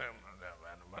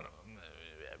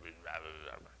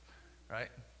 Right?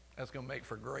 That's going to make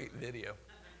for great video.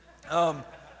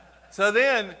 So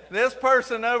then, this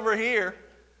person over here,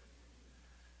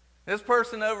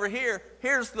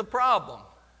 here's the problem.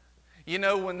 You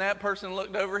know, when that person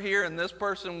looked over here and this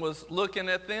person was looking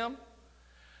at them,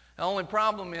 the only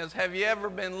problem is, have you ever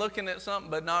been looking at something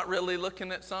but not really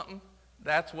looking at something?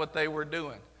 That's what they were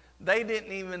doing. They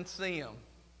didn't even see them.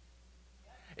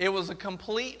 It was a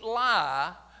complete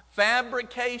lie,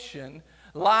 fabrication,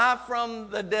 lie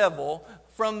from the devil,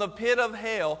 from the pit of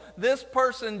hell. This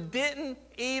person didn't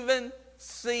even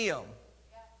see them.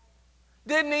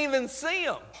 Didn't even see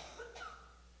them.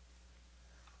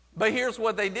 But here's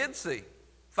what they did see.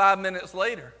 5 minutes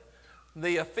later,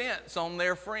 the offense on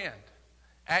their friend,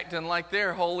 acting like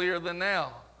they're holier than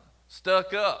thou,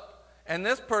 stuck up. And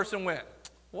this person went,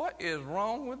 what is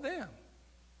wrong with them?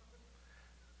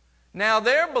 Now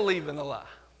they're believing the lie.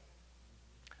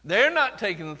 They're not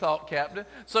taking the thought captive.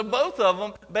 So both of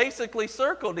them basically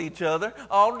circled each other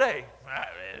all day.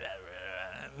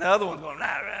 The other one's going,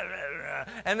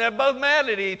 and they're both mad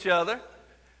at each other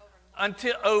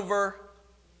until over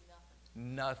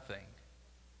nothing.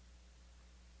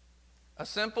 A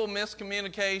simple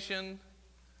miscommunication.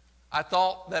 I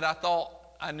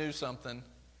thought I knew something,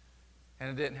 and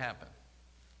it didn't happen.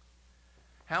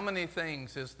 How many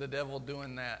things is the devil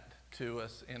doing that to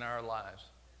us in our lives?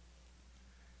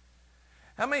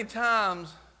 How many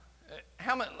times,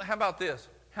 how about this?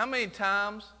 How many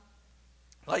times,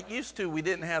 like used to, we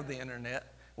didn't have the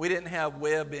internet. We didn't have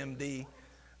WebMD.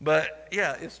 But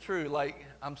yeah, it's true. Like,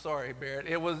 I'm sorry, Barrett.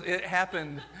 It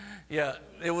happened. Yeah,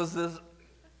 it was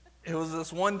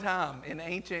this one time in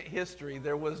ancient history,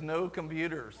 there was no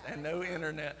computers and no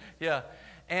internet. Yeah.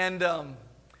 And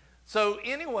so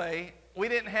anyway, we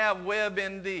didn't have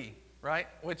WebMD, right?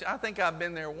 Which I think I've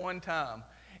been there one time.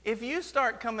 If you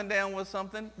start coming down with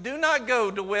something, do not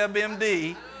go to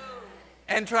WebMD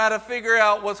and try to figure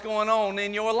out what's going on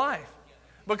in your life.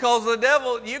 Because the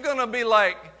devil, you're going to be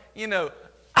like, I'm going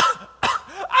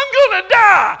to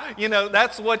die.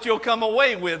 That's what you'll come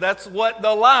away with. That's what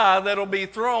the lie that'll be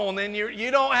thrown. And you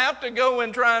don't have to go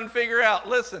and try and figure out.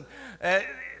 Listen,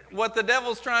 what the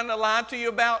devil's trying to lie to you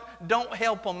about, don't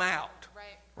help him out.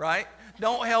 Right?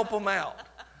 Don't help him out.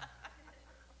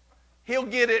 He'll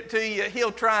get it to you.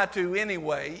 He'll try to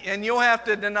anyway. And you'll have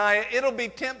to deny it. It'll be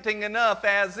tempting enough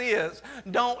as is.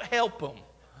 Don't help him.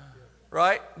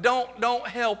 Right? Don't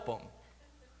help him.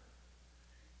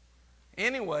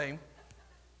 Anyway,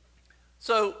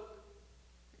 so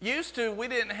used to, we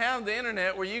didn't have the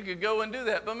internet where you could go and do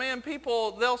that. But man,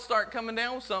 people, they'll start coming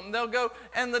down with something. They'll go,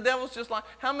 and the devil's just like,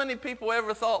 how many people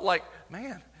ever thought like,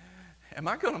 man, am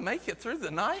I going to make it through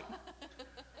the night?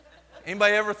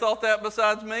 Anybody ever thought that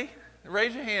besides me?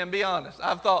 Raise your hand, be honest.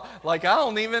 I've thought, like, I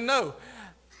don't even know.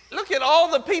 Look at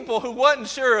all the people who wasn't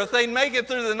sure if they'd make it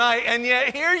through the night, and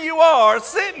yet here you are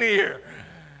sitting here.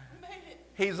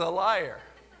 He's a liar.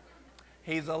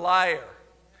 He's a liar.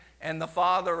 And the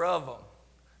father of them.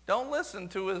 Don't listen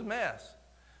to his mess.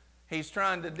 He's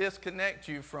trying to disconnect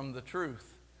you from the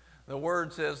truth. The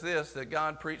word says this, that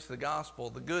God preached the gospel,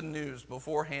 the good news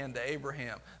beforehand to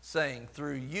Abraham, saying,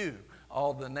 through you,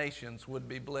 all the nations would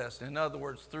be blessed. In other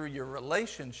words, through your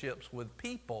relationships with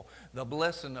people, the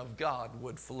blessing of God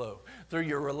would flow. Through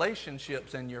your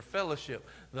relationships and your fellowship,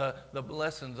 the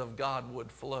blessings of God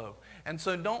would flow. And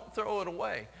so don't throw it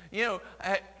away.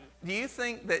 do you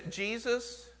think that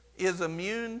Jesus is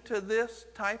immune to this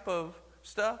type of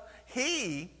stuff?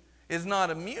 He is not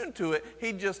immune to it.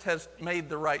 He just has made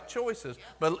the right choices.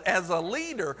 But as a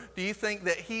leader, do you think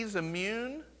that he's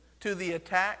immune to the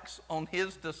attacks on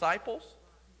his disciples?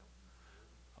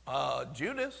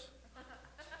 Judas.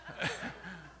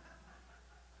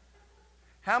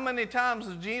 How many times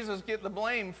does Jesus get the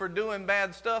blame for doing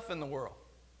bad stuff in the world?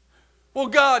 Well,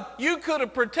 God, you could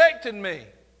have protected me.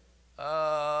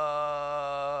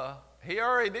 He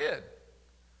already did.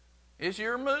 It's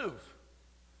your move.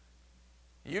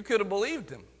 You could have believed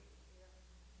him.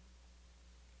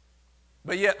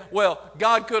 But yet, well,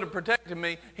 God could have protected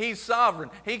me. He's sovereign.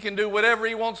 He can do whatever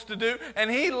he wants to do, and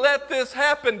he let this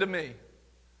happen to me.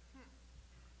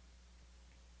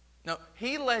 No,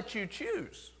 he let you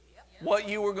choose what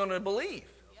you were going to believe.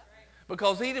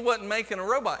 Because he wasn't making a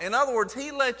robot. In other words,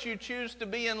 he let you choose to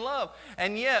be in love.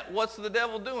 And yet, what's the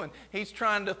devil doing? He's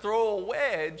trying to throw a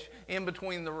wedge in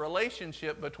between the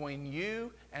relationship between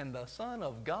you and the Son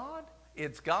of God.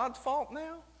 It's God's fault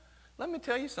now? Let me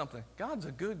tell you something. God's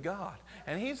a good God,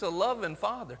 and he's a loving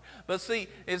Father. But see,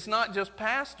 it's not just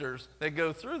pastors that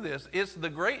go through this. It's the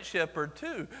great shepherd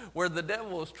too, where the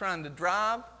devil is trying to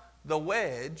drive the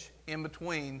wedge in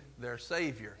between their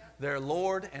Savior, their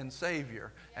Lord and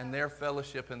Savior, and their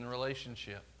fellowship and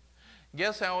relationship.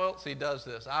 Guess how else he does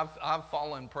this? I've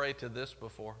fallen prey to this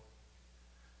before.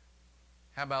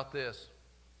 How about this?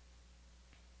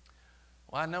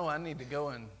 Well, I know I need to go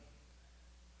and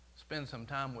spend some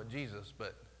time with Jesus,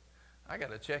 but I got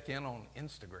to check in on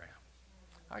Instagram.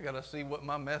 I got to see what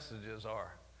my messages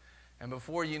are. And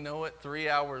before you know it, 3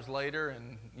 hours later,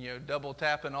 and double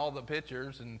tapping all the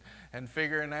pictures and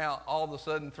figuring out all of a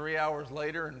sudden 3 hours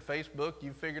later in Facebook,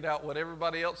 you figured out what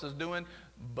everybody else is doing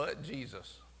but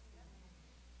Jesus.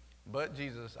 But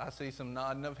Jesus. I see some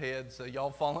nodding of heads, so y'all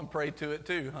falling prey to it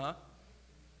too, huh?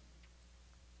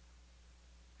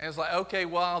 And it's like, okay,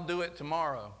 well, I'll do it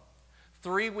tomorrow.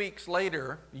 3 weeks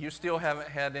later, you still haven't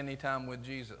had any time with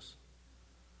Jesus.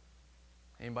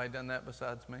 Anybody done that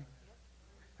besides me?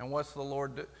 And what's the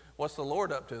Lord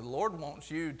up to? The Lord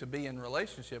wants you to be in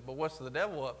relationship, but what's the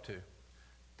devil up to?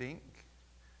 Dink,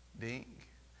 dink,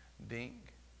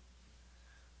 dink.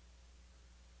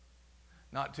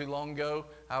 Not too long ago,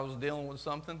 I was dealing with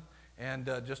something and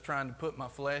just trying to put my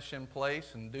flesh in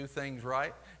place and do things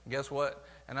right. And guess what?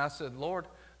 And I said, Lord,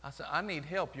 I need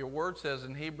help. Your word says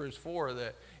in Hebrews 4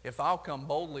 that if I'll come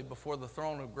boldly before the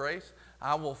throne of grace,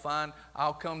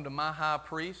 I'll come to my high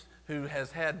priest who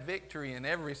has had victory in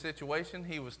every situation.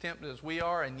 He was tempted as we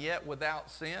are, and yet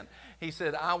without sin. He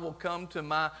said, I will come to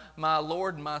my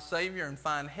Lord and my Savior and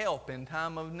find help in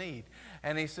time of need.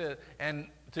 And he said, and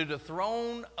to the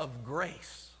throne of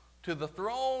grace,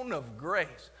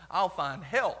 I'll find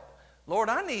help. Lord,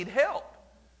 I need help.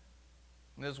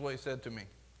 And this is what he said to me.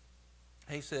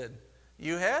 He said,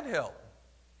 you had help.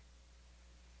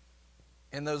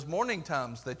 In those morning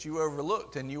times that you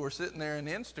overlooked and you were sitting there in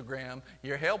Instagram,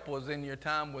 your help was in your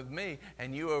time with me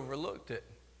and you overlooked it.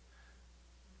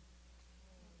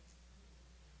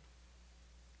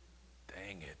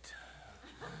 Dang it.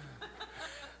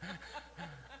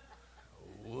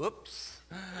 Whoops.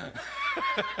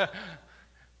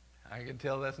 I can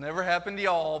tell that's never happened to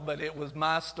y'all, but it was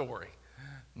my story,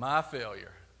 my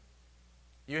failure.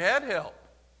 You had help.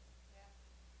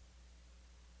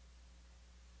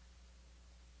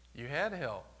 You had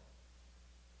help.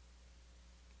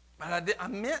 But I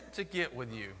meant to get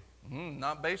with you.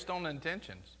 Not based on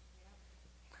intentions.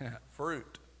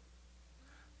 Fruit.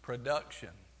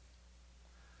 Production.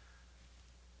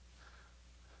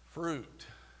 Fruit.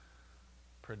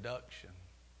 Production.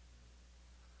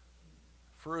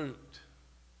 Fruit.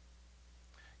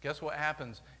 Guess what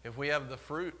happens? If we have the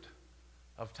fruit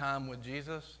of time with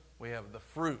Jesus, we have the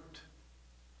fruit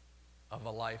of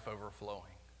a life overflowing.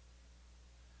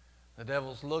 The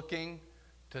devil's looking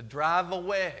to drive a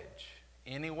wedge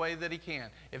any way that he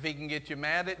can. If he can get you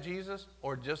mad at Jesus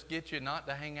or just get you not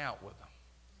to hang out with him.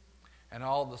 And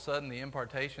all of a sudden the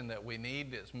impartation that we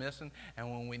need is missing.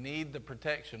 And when we need the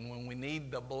protection, when we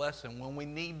need the blessing, when we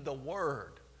need the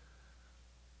word.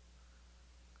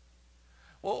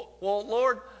 Well,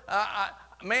 Lord,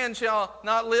 man shall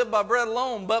not live by bread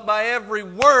alone, but by every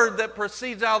word that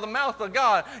proceeds out of the mouth of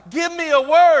God. Give me a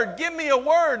word, give me a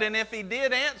word. And if he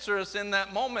did answer us in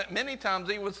that moment, many times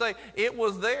he would say, it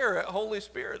was there at Holy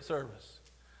Spirit service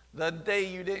the day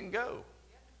you didn't go.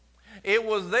 It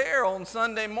was there on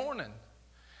Sunday morning.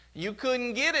 You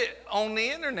couldn't get it on the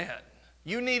internet.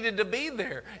 You needed to be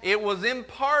there. It was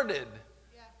imparted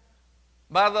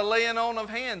by the laying on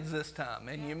of hands this time,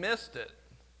 and you missed it.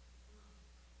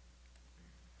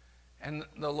 And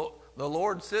the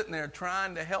Lord's sitting there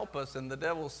trying to help us, and the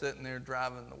devil's sitting there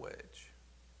driving the wedge.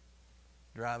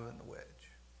 Driving the wedge.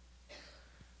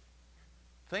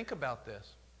 Think about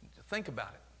this. Think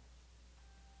about it.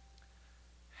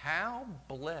 How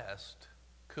blessed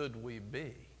could we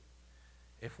be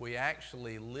if we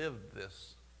actually lived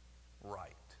this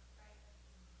right?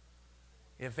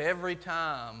 If every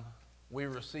time we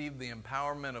receive the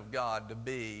empowerment of God to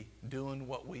be doing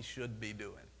what we should be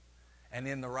doing, and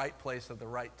in the right place at the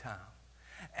right time,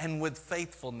 and with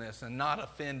faithfulness and not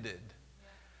offended,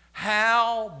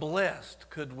 how blessed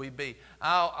could we be?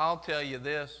 I'll tell you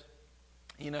this.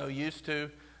 Used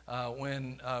to,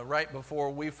 when right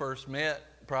before we first met,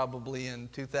 probably in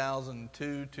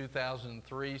 2002,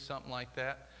 2003, something like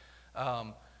that,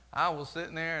 I was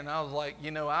sitting there and I was like,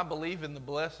 I believe in the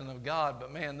blessing of God,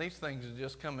 but man, these things are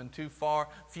just coming too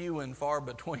few and far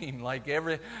between. Like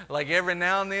every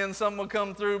now and then something will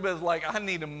come through, but it's like I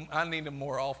need them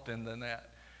more often than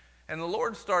that. And the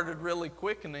Lord started really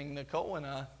quickening Nicole and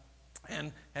I,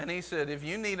 and He said, if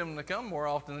you need them to come more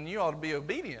often, then you ought to be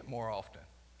obedient more often.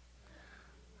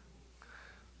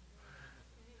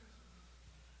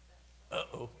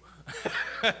 Uh-oh.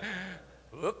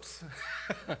 Whoops.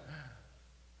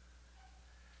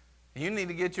 You need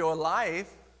to get your life.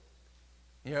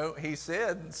 He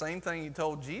said the same thing He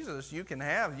told Jesus you can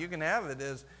have. You can have it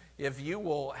as if you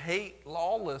will hate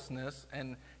lawlessness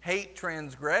and hate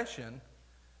transgression,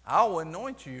 I'll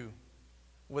anoint you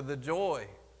with the joy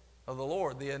of the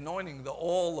Lord, the anointing, the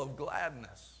oil of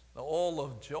gladness, the oil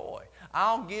of joy.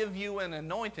 I'll give you an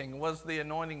anointing. What's the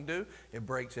anointing do? It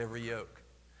breaks every yoke.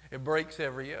 It breaks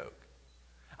every yoke.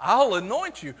 I'll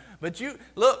anoint you. But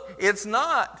look, it's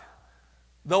not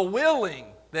the willing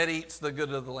that eats the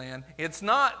good of the land. It's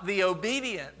not the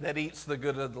obedient that eats the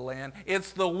good of the land.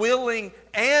 It's the willing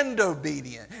and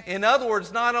obedient. In other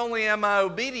words, not only am I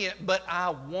obedient, but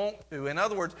I want to. In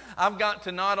other words, I've got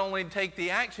to not only take the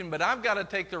action, but I've got to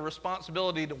take the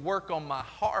responsibility to work on my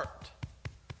heart.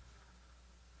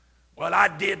 Well,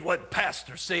 I did what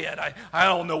Pastor said. I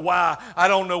don't know why. I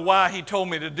don't know why he told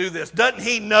me to do this. Doesn't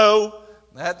he know?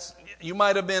 You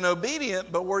might have been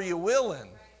obedient, but were you willing?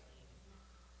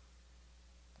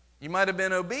 You might have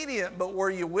been obedient, but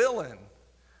were you willing?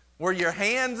 Were your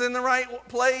hands in the right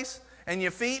place and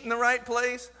your feet in the right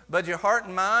place, but your heart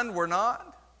and mind were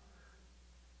not?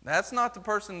 That's not the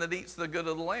person that eats the good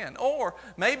of the land. Or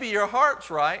maybe your heart's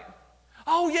right.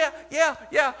 Oh,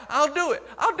 yeah, I'll do it.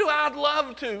 I'd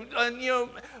love to. And,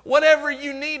 whatever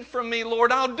you need from me,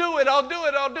 Lord, I'll do it.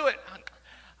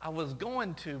 I was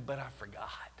going to, but I forgot.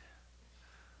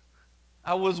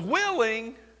 I was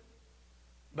willing,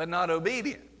 but not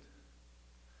obedient.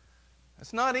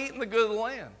 It's not eating the good of the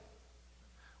land.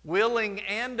 Willing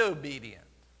and obedient.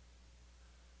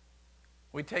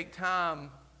 We take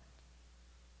time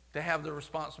to have the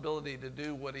responsibility to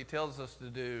do what He tells us to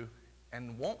do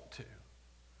and want to.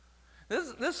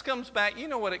 This comes back, you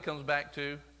know what it comes back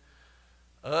to?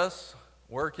 Us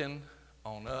working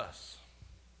on us.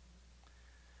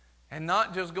 And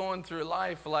not just going through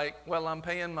life like, well, I'm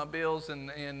paying my bills and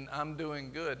I'm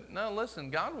doing good. No, listen,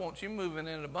 God wants you moving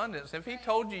in abundance. If He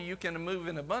told you you can move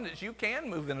in abundance, you can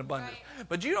move in abundance. Right.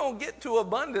 But you don't get to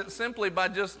abundance simply by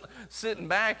just sitting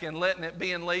back and letting it,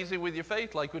 being lazy with your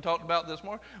faith like we talked about this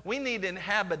morning. We need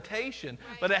inhabitation.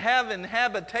 Right. But to have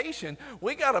inhabitation,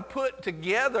 we got to put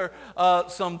together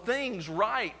some things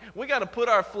right. We got to put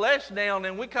our flesh down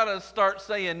and we got to start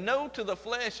saying no to the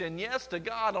flesh and yes to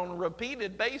God on a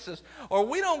repeated basis. Or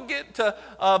we don't get to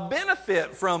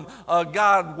benefit from a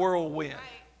God whirlwind.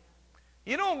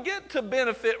 You don't get to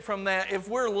benefit from that if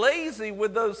we're lazy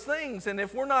with those things and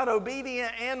if we're not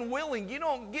obedient and willing. You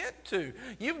don't get to.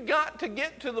 You've got to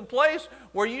get to the place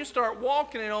where you start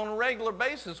walking it on a regular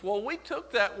basis. Well, we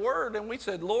took that word and we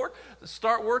said, Lord,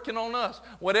 start working on us.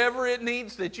 Whatever it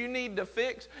needs that you need to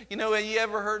fix. You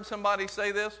ever heard somebody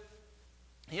say this?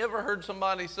 You ever heard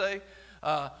somebody say,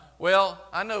 well,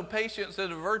 I know patience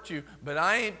is a virtue, but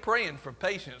I ain't praying for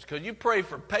patience because you pray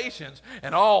for patience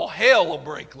and all hell will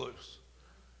break loose.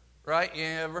 Right? You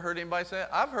ever heard anybody say it?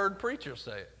 I've heard preachers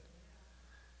say it.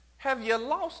 Have you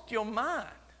lost your mind?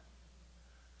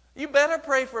 You better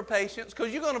pray for patience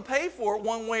because you're going to pay for it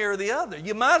one way or the other.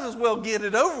 You might as well get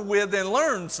it over with and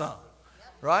learn some.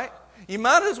 Right? You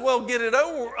might as well get it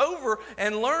over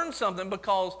and learn something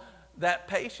because that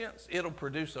patience, it'll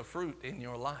produce a fruit in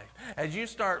your life. As you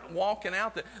start walking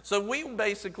out there. So we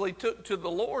basically took to the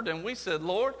Lord and we said,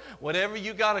 Lord, whatever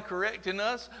you got to correct in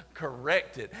us,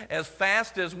 correct it. As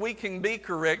fast as we can be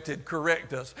corrected,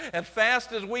 correct us. As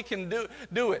fast as we can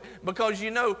do it. Because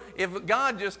you know, if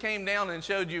God just came down and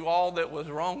showed you all that was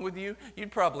wrong with you,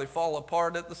 you'd probably fall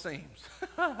apart at the seams.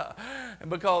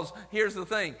 Because here's the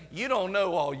thing, you don't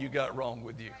know all you got wrong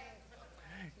with you.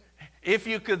 If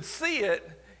you could see it,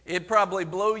 it'd probably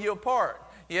blow you apart.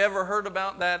 You ever heard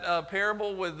about that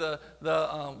parable with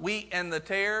the wheat and the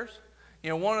tares? You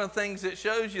know, one of the things it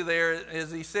shows you there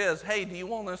is he says, hey, do you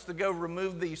want us to go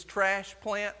remove these trash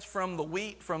plants from the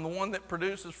wheat, from the one that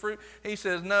produces fruit? He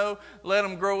says, no, let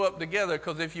them grow up together,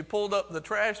 because if you pulled up the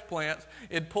trash plants,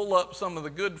 it'd pull up some of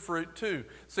the good fruit too.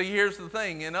 See, here's the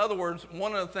thing. In other words,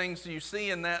 one of the things you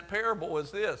see in that parable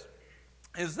is this,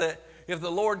 is that if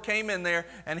the Lord came in there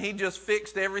and he just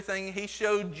fixed everything, he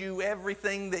showed you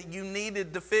everything that you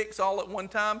needed to fix all at one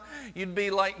time, you'd be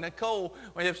like Nicole.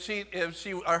 I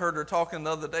heard her talking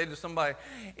the other day to somebody.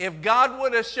 If God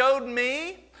would have showed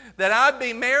me that I'd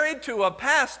be married to a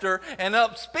pastor and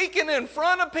up speaking in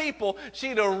front of people,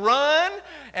 she'd have run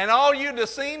and all you'd have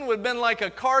seen would have been like a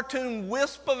cartoon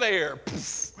wisp of air.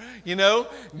 You know,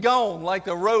 gone like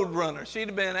the road runner. She'd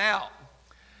have been out.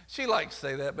 She liked to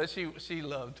say that, but she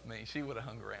loved me. She would have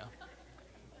hung around.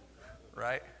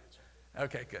 Right?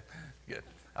 Okay, good.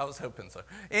 I was hoping so.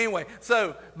 Anyway,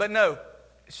 but no,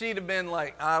 she'd have been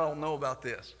like, I don't know about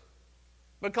this.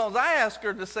 Because I asked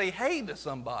her to say hey to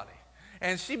somebody,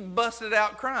 and she busted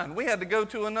out crying. We had to go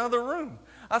to another room.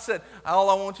 I said, all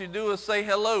I want you to do is say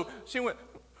hello. She went,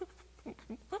 and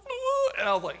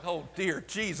I was like, oh, dear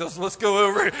Jesus, let's go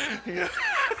over here.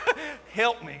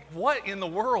 Help me. What in the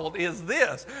world is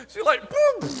this? She's like,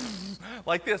 boom,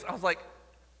 like this. I was like,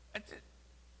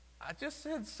 I just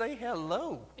said say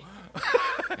hello.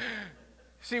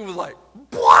 She was like,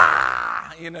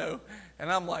 blah, you know.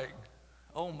 And I'm like,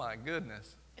 oh, my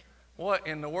goodness. What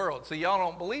in the world? See, y'all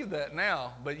don't believe that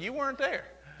now, but you weren't there.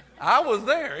 I was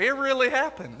there. It really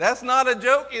happened. That's not a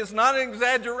joke. It's not an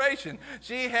exaggeration.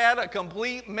 She had a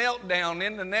complete meltdown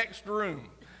in the next room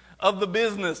of the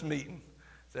business meeting.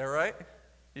 Is that right?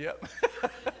 Yep.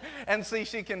 And see,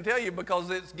 she can tell you because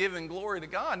it's giving glory to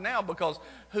God now, because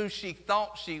who she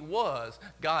thought she was,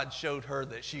 God showed her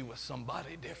that she was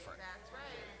somebody different. That's right.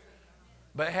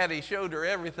 But had he showed her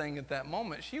everything at that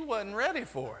moment, she wasn't ready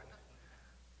for it.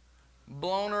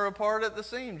 Blown her apart at the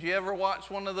seams. You ever watch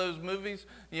one of those movies,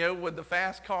 you know, with the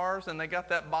fast cars and they got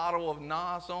that bottle of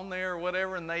NOS on there or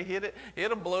whatever and they hit it?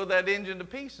 It'll blow that engine to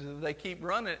pieces if they keep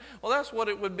running it. Well, that's what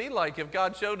it would be like if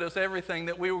God showed us everything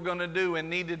that we were going to do and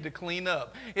needed to clean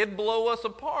up. It'd blow us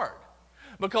apart.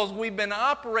 Because we've been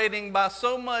operating by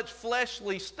so much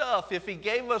fleshly stuff. If he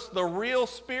gave us the real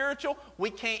spiritual,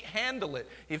 we can't handle it.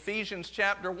 Ephesians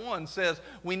chapter 1 says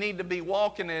we need to be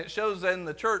walking, and it shows that in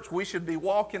the church we should be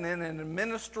walking in an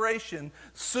administration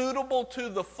suitable to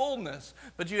the fullness.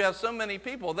 But you have so many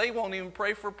people, they won't even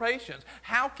pray for patience.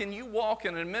 How can you walk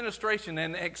in administration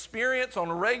and experience on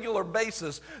a regular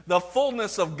basis the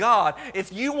fullness of God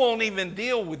if you won't even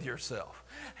deal with yourself?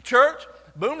 Church,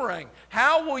 Boomerang,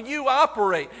 how will you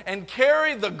operate and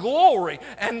carry the glory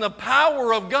and the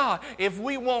power of God if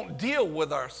we won't deal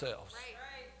with ourselves? Right.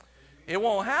 It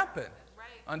won't happen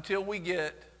until we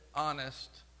get honest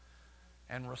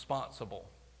and responsible.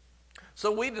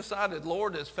 So we decided,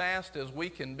 Lord, as fast as we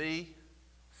can be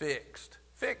fixed,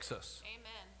 fix us.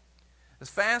 Amen. As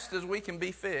fast as we can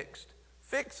be fixed,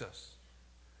 fix us.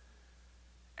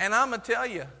 And I'm going to tell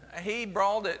you, he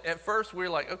brought it. At first, we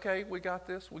were like, okay, we got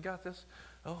this.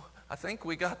 Oh, I think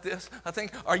we got this.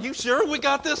 Are you sure we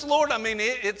got this, Lord? I mean,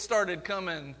 it started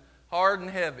coming hard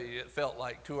and heavy, it felt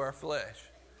like, to our flesh.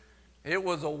 It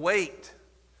was a weight.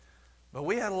 But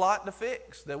we had a lot to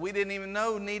fix that we didn't even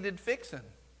know needed fixing.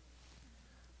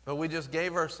 But we just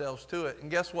gave ourselves to it. And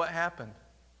guess what happened?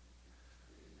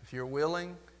 If you're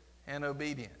willing and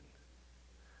obedient,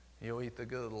 you'll eat the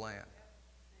good of the land.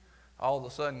 All of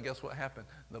a sudden, guess what happened?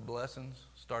 The blessings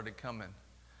started coming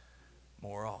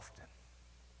more often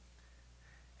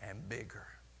and bigger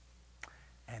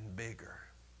and bigger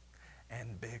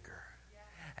and bigger.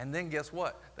 And then guess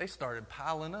what? They started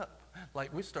piling up.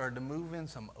 Like we started to move in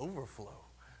some overflow.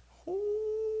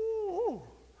 Ooh,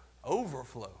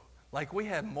 overflow. Like we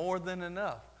had more than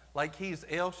enough. Like he's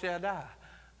El Shaddai.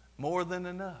 More than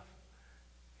enough.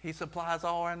 He supplies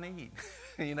all our need.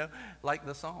 You know, like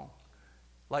the song.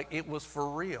 Like it was for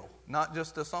real, not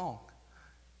just a song.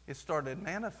 It started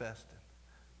manifesting.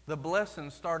 The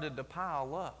blessings started to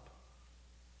pile up.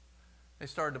 They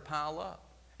started to pile up.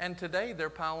 And today they're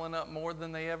piling up more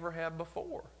than they ever had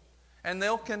before. And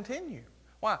they'll continue.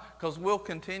 Why? Because we'll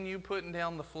continue putting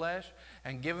down the flesh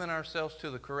and giving ourselves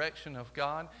to the correction of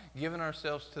God, giving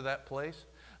ourselves to that place.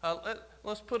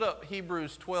 Let's put up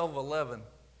Hebrews 12:11.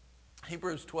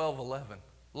 Hebrews 12:11.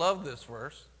 Love this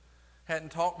verse.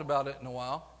 Hadn't talked about it in a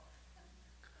while.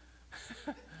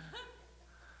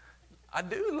 I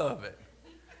do love it.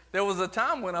 There was a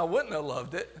time when I wouldn't have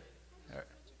loved it.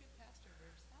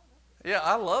 Yeah,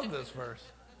 I love this verse.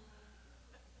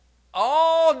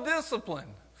 All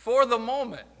discipline for the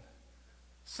moment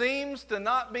seems to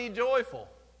not be joyful,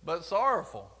 but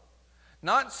sorrowful.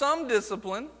 Not some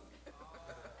discipline.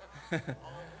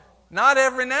 Not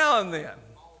every now and then.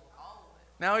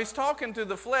 Now he's talking to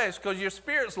the flesh because your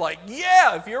spirit's like,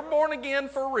 yeah, if you're born again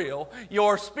for real,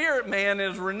 your spirit man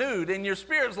is renewed and your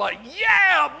spirit's like,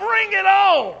 yeah, bring it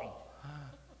on.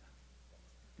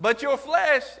 But your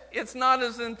flesh, it's not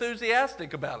as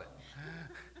enthusiastic about it.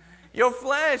 Your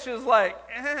flesh is like,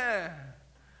 I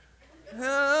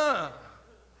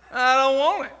don't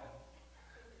want it.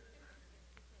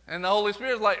 And the Holy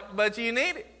Spirit's like, but you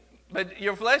need it. But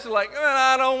your flesh is like,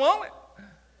 I don't want it.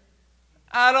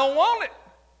 I don't want it.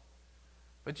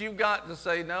 But you've got to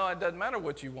say, no, it doesn't matter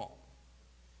what you want.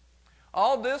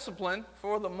 All discipline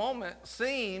for the moment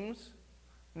seems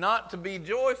not to be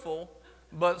joyful,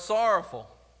 but sorrowful.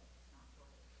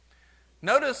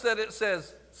 Notice that it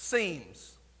says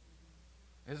seems.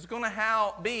 It's going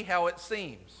to be how it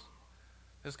seems.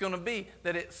 It's going to be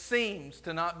that it seems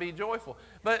to not be joyful.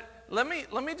 But let me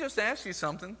just ask you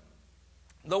something.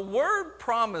 The Word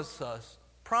promises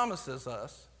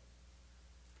us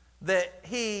that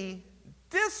He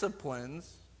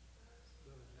disciplines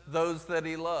those that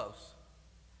He loves.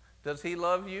 Does He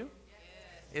love you?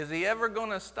 Yes. Is He ever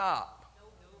going to stop?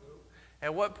 Nope.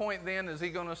 At what point then is He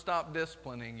going to stop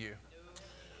disciplining you? Nope.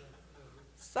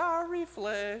 Sorry,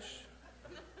 flesh.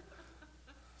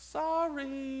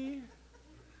 Sorry.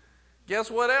 Guess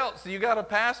what else? You got a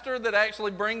pastor that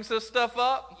actually brings this stuff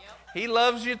up? Yep. He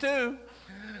loves you too.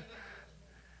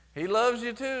 He loves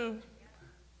you too.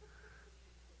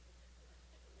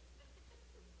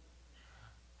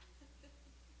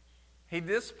 He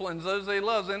disciplines those that He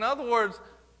loves. In other words,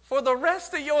 for the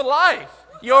rest of your life,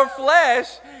 your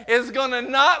flesh is going to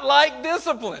not like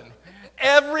discipline.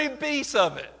 Every piece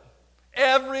of it.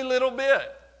 Every little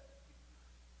bit.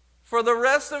 For the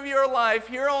rest of your life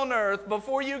here on earth,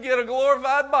 before you get a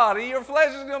glorified body, your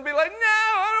flesh is going to be like, no,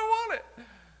 I don't want it.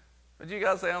 But you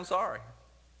got to say, I'm sorry.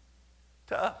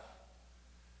 Tough.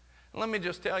 Let me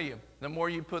just tell you, the more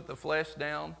you put the flesh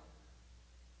down,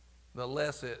 the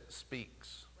less it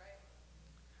speaks.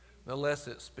 The less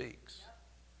it speaks.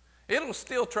 It'll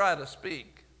still try to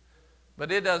speak,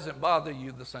 but it doesn't bother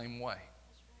you the same way.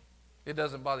 It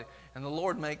doesn't bother you. And the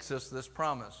Lord makes us this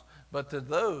promise. But to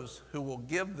those who will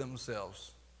give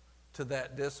themselves to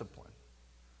that discipline,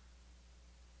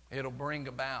 it'll bring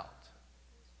about,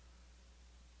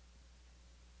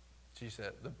 she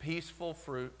said, the peaceful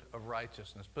fruit of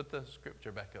righteousness. Put the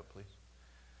scripture back up, please.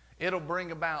 It'll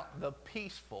bring about the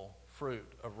peaceful fruit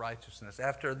of righteousness.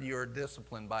 After you're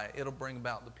disciplined by it, it'll bring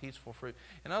about the peaceful fruit.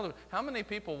 In other words, how many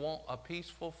people want a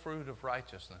peaceful fruit of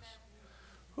righteousness?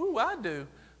 Ooh, I do.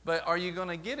 But are you going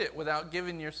to get it without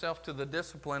giving yourself to the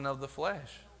discipline of the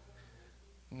flesh?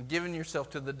 And giving yourself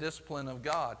to the discipline of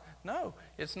God? No,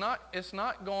 it's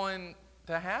not going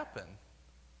to happen.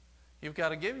 You've got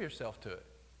to give yourself to it.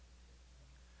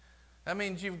 That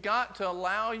means you've got to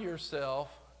allow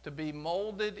yourself to be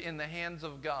molded in the hands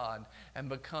of God and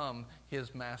become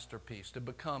His masterpiece, to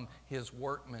become His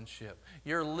workmanship.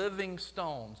 You're living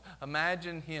stones.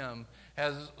 Imagine Him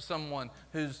as someone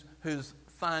who's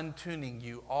fine-tuning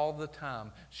you all the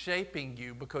time, shaping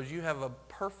you because you have a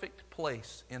perfect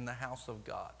place in the house of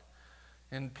God.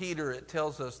 In Peter, it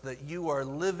tells us that you are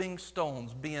living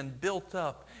stones being built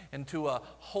up into a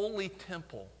holy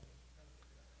temple.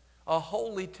 A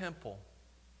holy temple.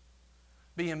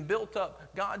 Being built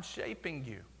up. God shaping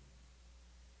you.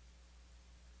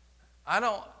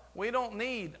 We don't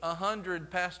need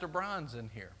 100 Pastor Bryans in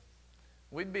here.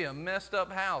 We'd be a messed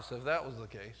up house if that was the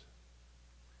case.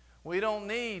 We don't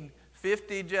need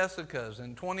 50 Jessicas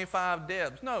and 25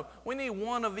 Debs. No, we need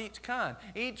one of each kind.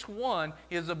 Each one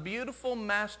is a beautiful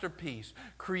masterpiece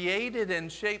created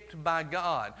and shaped by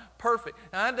God. Perfect.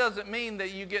 Now, that doesn't mean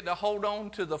that you get to hold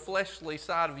on to the fleshly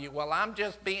side of you. Well, I'm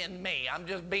just being me. I'm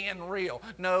just being real.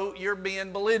 No, you're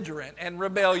being belligerent and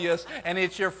rebellious, and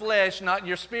it's your flesh, not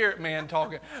your spirit man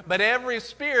talking. But every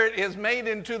spirit is made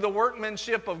into the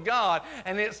workmanship of God,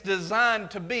 and it's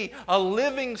designed to be a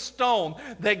living stone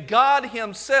that God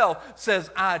Himself says,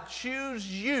 I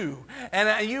choose you,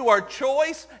 and you are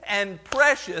choice and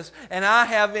precious, and I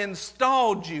have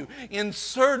installed you,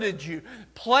 inserted you,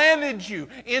 planted you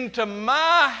into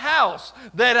my house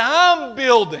that I'm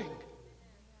building.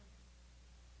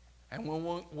 And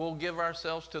when we'll give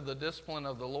ourselves to the discipline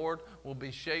of the Lord, we'll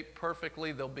be shaped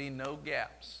perfectly. There'll be no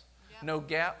gaps. Yep. No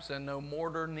gaps and no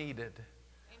mortar needed.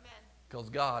 Amen. Because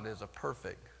God is a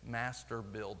perfect master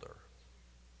builder.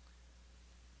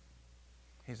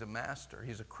 He's a master.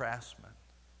 He's a craftsman.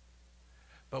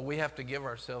 But we have to give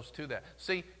ourselves to that.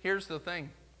 See, here's the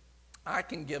thing. I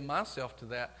can give myself to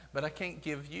that, but I can't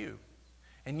give you.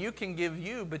 And you can give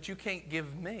you, but you can't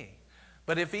give me.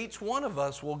 But if each one of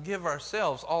us will give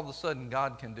ourselves, all of a sudden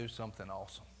God can do something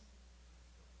awesome.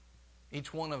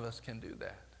 Each one of us can do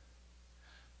that.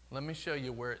 Let me show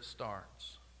you where it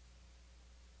starts.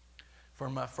 For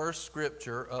my first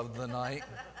scripture of the night,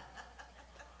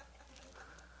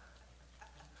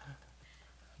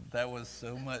 that was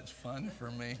so much fun for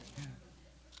me.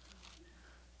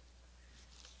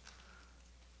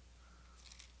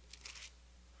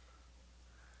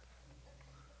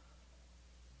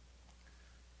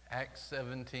 Acts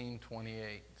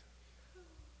 17:28.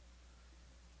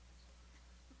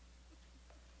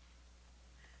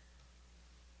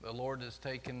 The Lord has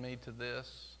taken me to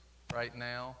this right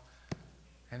now.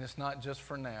 And it's not just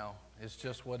for now. It's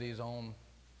just what He's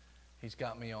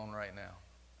got me on right now.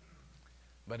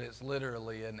 But it's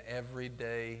literally an every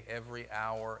day, every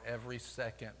hour, every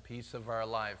second piece of our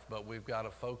life. But we've got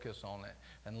to focus on it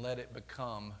and let it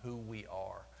become who we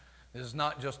are. This is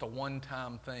not just a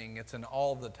one-time thing. It's an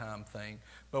all-the-time thing.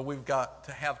 But we've got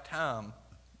to have time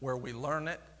where we learn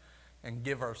it and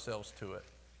give ourselves to it.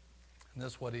 And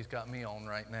this is what He's got me on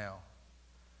right now.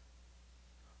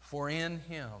 For in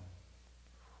Him,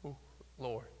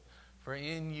 Lord, for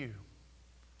in you,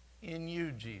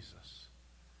 Jesus,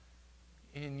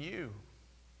 in you,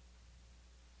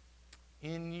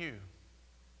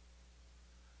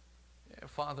 yeah,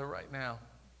 Father, right now,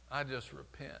 I just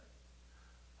repent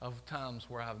of times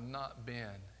where I've not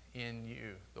been in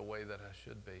you the way that I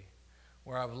should be,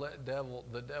 where I've let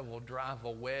the devil drive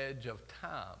a wedge of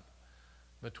time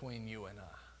between you and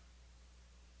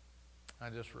I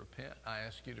just repent. I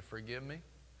ask you to forgive me.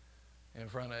 In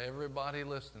front of everybody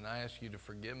listening, I ask you to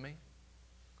forgive me.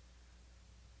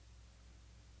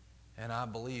 And I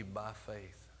believe by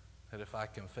faith that if I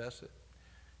confess it,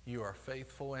 you are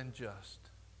faithful and just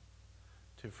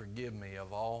to forgive me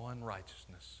of all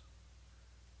unrighteousness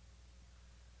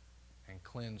and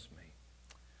cleanse me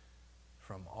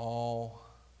from all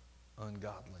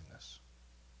ungodliness.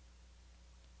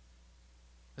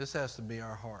 This has to be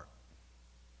our heart.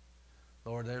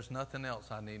 Lord, there's nothing else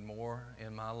I need more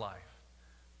in my life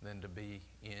than to be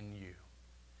in you,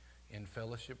 in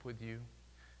fellowship with you,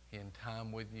 in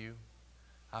time with you.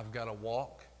 I've got to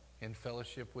walk in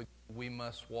fellowship with you. We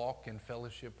must walk in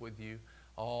fellowship with you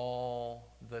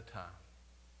all the time.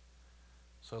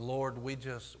 So, Lord, we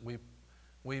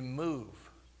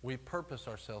move, we purpose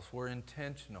ourselves, we're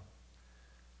intentional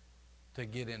to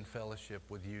get in fellowship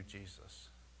with you, Jesus,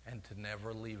 and to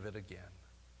never leave it again.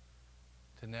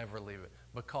 To never leave it.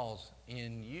 Because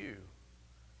in you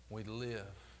we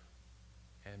live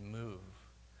and move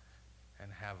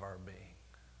and have our being.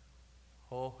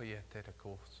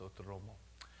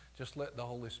 Just let the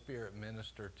Holy Spirit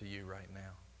minister to you right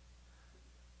now.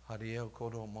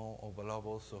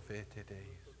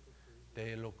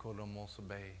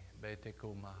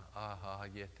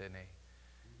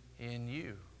 In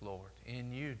you, Lord.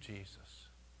 In you, Jesus.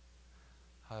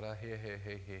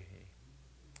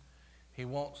 He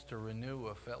wants to renew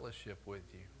a fellowship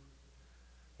with you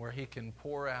where He can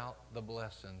pour out the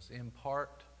blessings,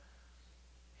 impart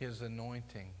His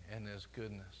anointing and His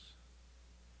goodness.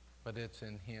 But it's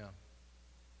in Him.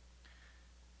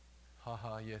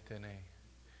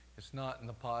 It's not in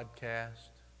the podcast.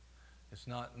 It's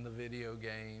not in the video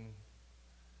game.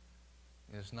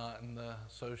 It's not in the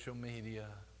social media.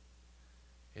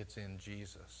 It's in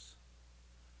Jesus.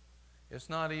 It's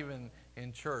not even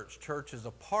in church. Church is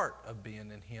a part of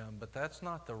being in Him, but that's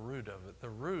not the root of it. The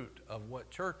root of what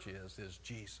church is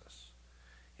Jesus.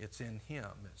 It's in Him.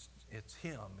 It's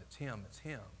Him. It's Him. It's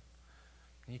Him.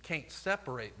 And you can't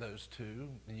separate those two.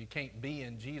 And you can't be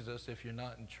in Jesus if you're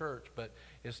not in church, but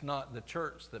it's not the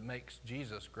church that makes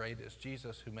Jesus great. It's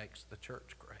Jesus who makes the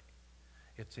church great.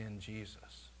 It's in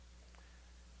Jesus.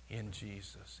 In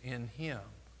Jesus. In Him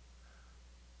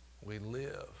we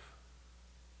live.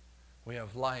 We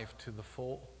have life to the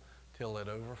full till it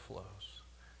overflows.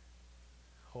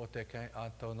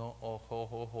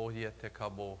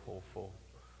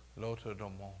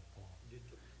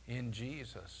 In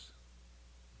Jesus.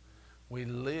 We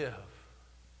live.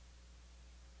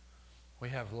 We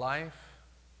have life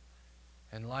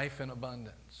and life in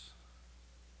abundance.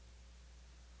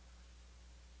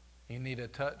 You need a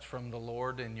touch from the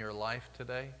Lord in your life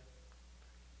today?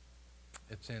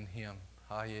 It's in Him.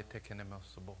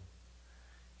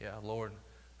 Yeah, Lord,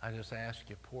 I just ask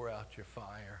you, pour out your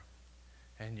fire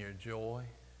and your joy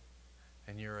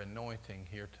and your anointing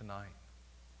here tonight.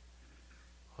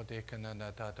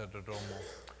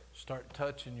 Start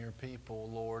touching your people,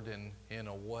 Lord, in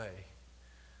a way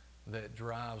that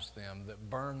drives them, that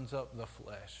burns up the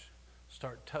flesh.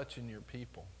 Start touching your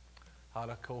people.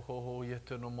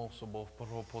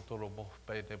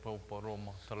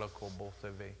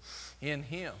 In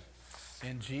Him,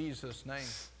 in Jesus' name.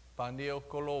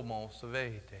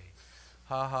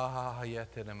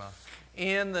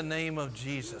 In the name of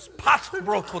Jesus.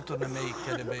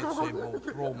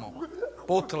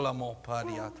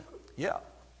 Yeah.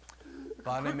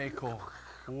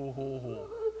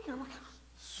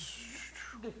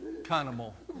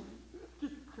 Kanamo.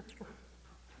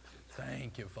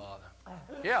 Thank you, Father.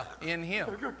 Yeah, in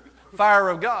Him. Fire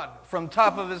of God from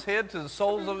top of His head to the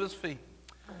soles of His feet.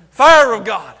 Fire of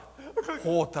God.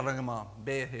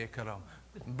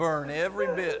 Burn every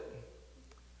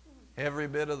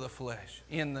bit of the flesh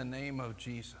in the name of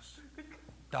Jesus.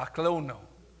 Daklono.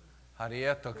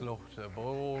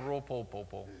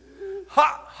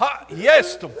 Ha,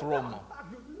 yes, to promo.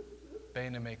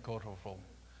 Beneme kotofrom.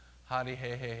 Hari he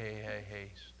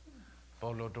he.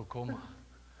 Bolo dokoma.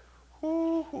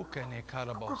 Kene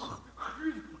karabosa.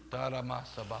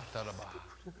 Daramasa bataraba.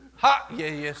 Ha,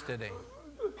 yesterday.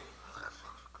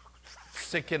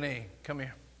 Sickene, come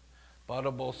here.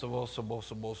 Barabosa,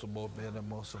 bosa, beda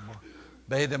mosa,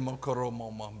 beda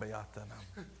mokoromo, beatana.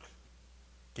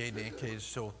 Gede, case,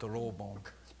 so the robon.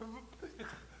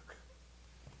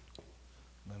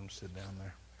 Let him sit down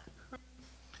there.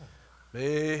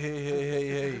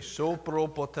 Hey. So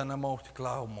propotanamot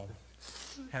klaumo.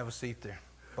 Have a seat there.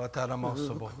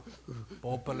 Bataramosabo.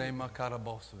 Bopalema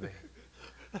karabosve.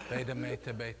 Beta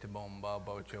mete beta bom,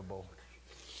 babo chobo.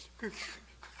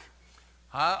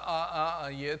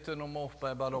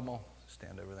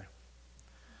 Stand over there.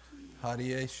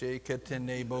 Harie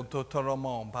sheketene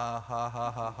bototoromon.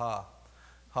 Ha.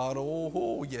 Haro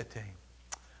yete.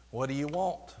 What do you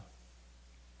want?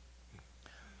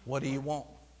 What do you want?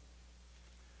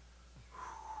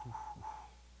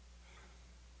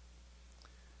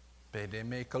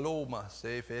 Bedeme kaloma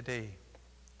se fete.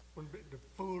 Want to be the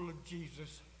fool of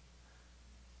Jesus.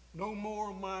 No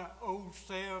more of my old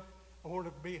self. I want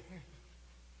to be a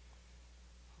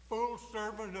full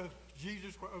servant of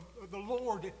Jesus, of the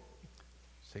Lord.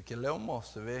 Se kilemo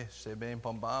se ve se ben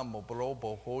pambamo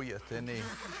brobo hoya teni.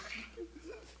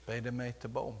 Bedeme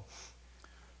tabo.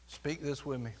 Speak this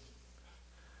with me.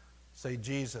 Say,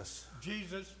 Jesus.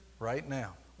 Jesus. Right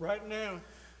now. Right now.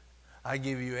 I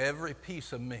give you every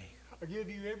piece of me. I give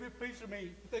you every piece of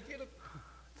me.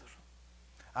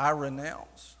 I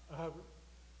renounce.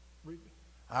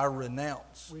 I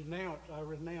renounce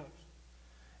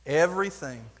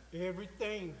everything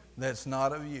that's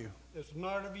not of you.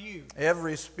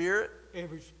 Every spirit,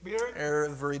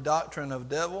 every doctrine of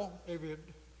devil,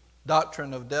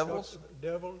 doctrine of devils.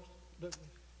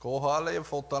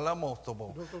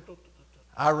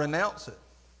 I renounce it.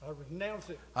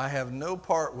 I have no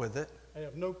part with it.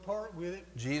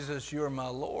 Jesus, you are my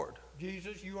Lord.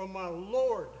 Jesus, you are my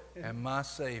Lord and my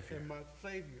Savior.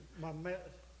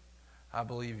 I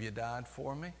believe you died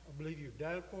for me.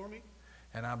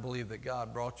 And I believe that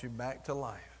God brought you back to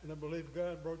life.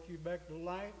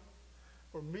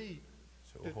 For me.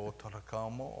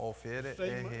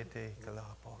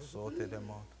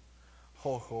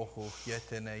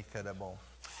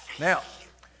 Now,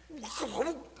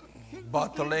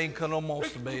 Batalen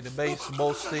kanomos be the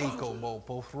baseball single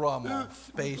bo ramo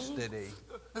space today.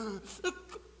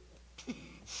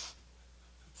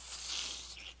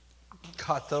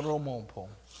 Kataromompo.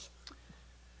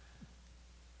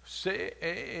 Se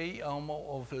e amo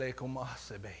of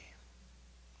lecomasebe.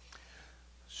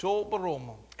 So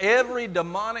baromo. Every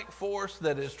demonic force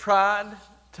that has tried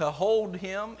to hold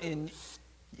him in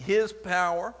his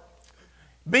power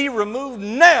be removed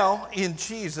now in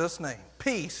Jesus' name.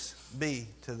 Peace be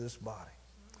to this body.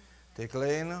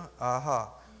 Declare,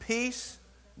 peace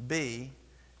be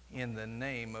in the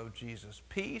name of Jesus.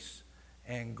 Peace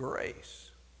and grace.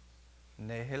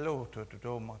 Nehelo to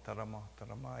matarama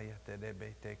taramaya te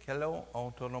debete kelo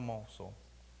autonomoso.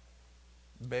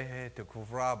 Behe te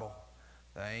kuvrabo.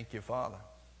 Thank you, Father.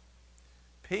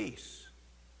 Peace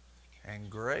and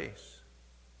grace.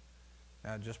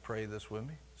 Now just pray this with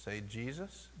me. Say,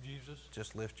 Jesus. Jesus.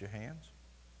 Just lift your hands.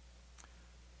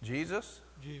 Jesus,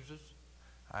 Jesus,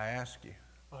 I ask you,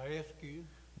 I ask you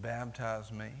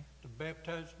baptize me to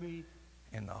baptize me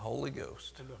in the Holy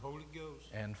Ghost in the Holy Ghost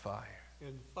and fire.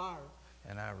 and fire,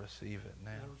 And I receive it and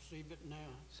now. I receive it now.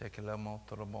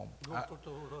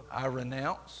 I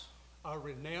renounce I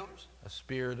renounce a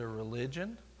spirit of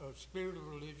religion a spirit of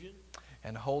religion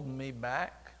and holding me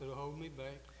back that'll hold me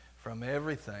back from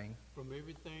everything from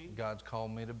everything God's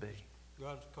called me to be.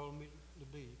 God's called me to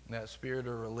be. That spirit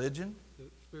of religion The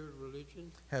spirit of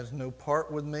religion has no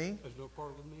part with me has no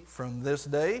part with me from this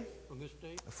day from this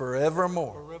day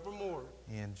forevermore. forevermore.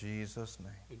 In Jesus'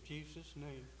 name. In Jesus'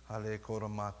 name.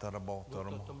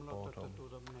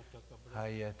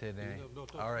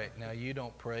 All right, now you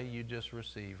don't pray, you just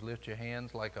receive. Lift your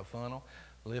hands like a funnel,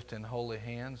 lifting holy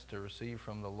hands to receive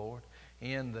from the Lord.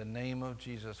 In the name of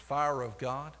Jesus, fire of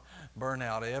God, burn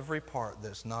out every part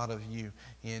that's not of you.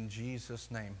 In Jesus'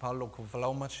 name.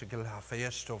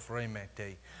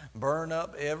 Burn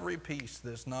up every piece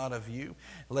that's not of you.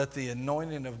 Let the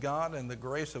anointing of God and the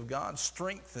grace of God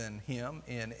strengthen him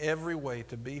in every way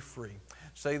to be free.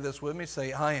 Say this with me.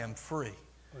 Say, I am free.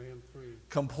 I am free.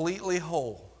 Completely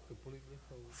whole Completely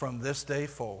whole. from this day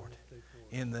forward. This day forward.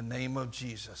 In the name of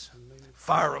Jesus. In the name of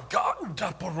Fire of God.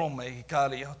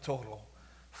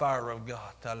 Fire of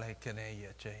God.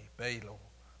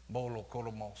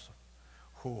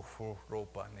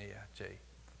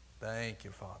 Thank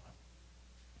you, Father.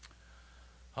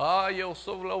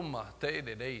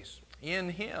 In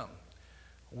him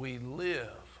we live.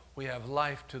 We have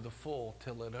life to the full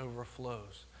till it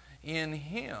overflows. In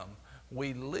him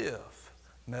we live.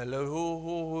 In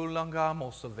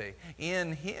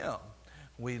him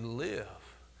we live.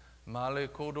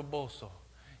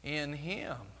 In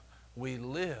him we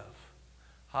live.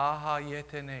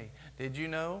 Did you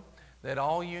know that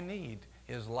all you need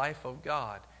is life of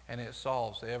God, and it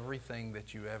solves everything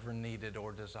that you ever needed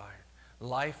or desired?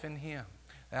 Life in him.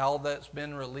 All that's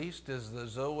been released is the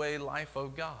Zoe life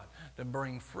of God to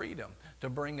bring freedom, to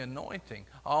bring anointing.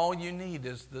 All you need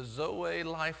is the Zoe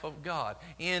life of God.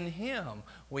 In him,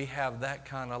 we have that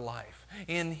kind of life.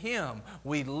 In him,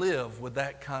 we live with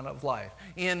that kind of life.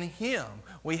 In him,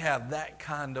 we have that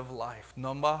kind of life.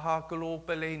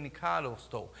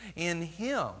 In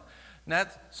him.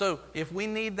 So if we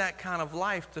need that kind of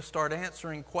life to start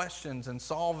answering questions and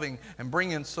solving and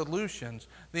bringing solutions,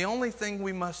 the only thing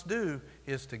we must do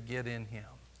is to get in him.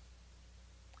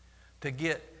 To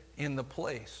get in the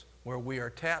place where we are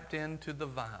tapped into the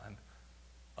vine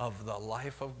of the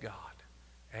life of God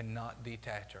and not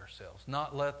detach ourselves.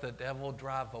 Not let the devil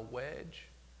drive a wedge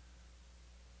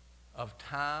of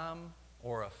time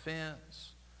or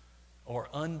offense or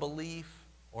unbelief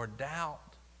or doubt.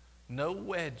 No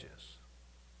wedges,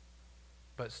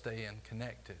 but stay in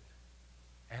connected.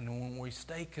 And when we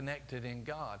stay connected in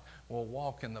God, we'll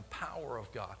walk in the power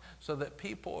of God so that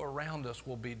people around us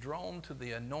will be drawn to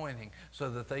the anointing so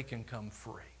that they can come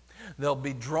free. They'll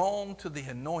be drawn to the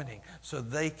anointing so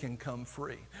they can come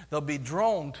free. They'll be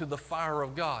drawn to the fire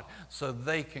of God so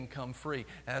they can come free.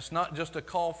 And it's not just a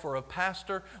call for a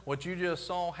pastor. What you just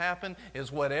saw happen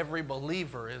is what every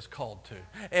believer is called to.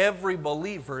 Every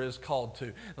believer is called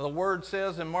to. The word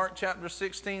says in Mark chapter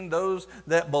 16, those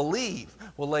that believe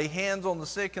will lay hands on the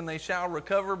sick and they shall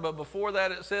recover. But before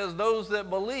that it says those that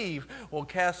believe will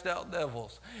cast out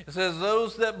devils. It says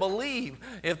those that believe,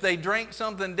 if they drink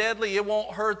something deadly, it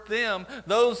won't hurt them.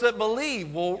 Those that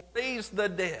believe will raise the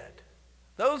dead.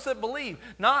 Those that believe,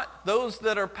 not those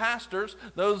that are pastors,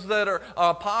 those that are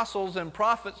apostles and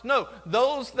prophets. No,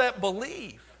 those that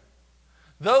believe.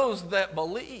 Those that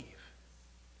believe.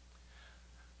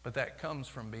 But that comes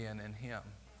from being in him.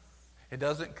 It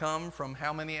doesn't come from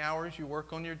how many hours you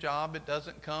work on your job. It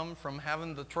doesn't come from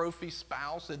having the trophy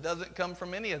spouse. It doesn't come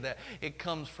from any of that. It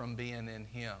comes from being in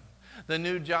him. The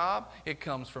new job, it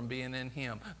comes from being in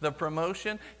him. The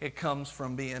promotion, it comes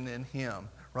from being in him,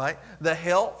 right? The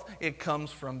health, it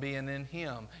comes from being in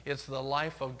him. It's the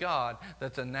life of God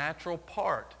that's a natural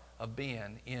part of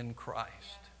being in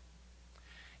Christ.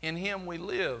 In him we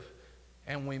live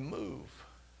and we move.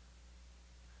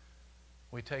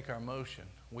 We take our motion.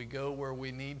 We go where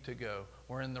we need to go.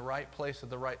 We're in the right place at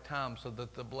the right time so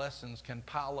that the blessings can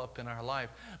pile up in our life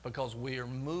because we are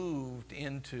moved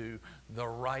into the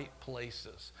right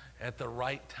places at the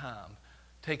right time,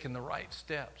 taking the right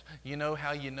steps. You know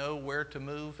how you know where to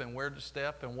move and where to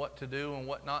step and what to do and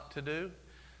what not to do?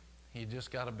 You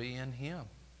just got to be in him.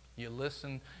 You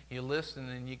listen,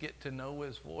 and you get to know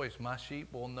His voice. My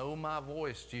sheep will know my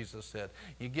voice, Jesus said.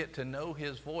 You get to know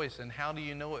His voice, and how do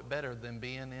you know it better than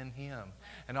being in Him?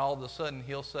 And all of a sudden,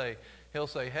 He'll say,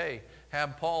 hey,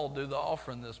 have Paul do the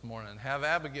offering this morning. Have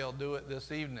Abigail do it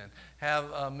this evening.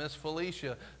 Have Miss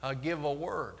Felicia give a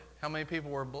word. How many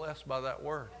people were blessed by that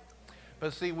word?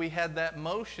 But see, we had that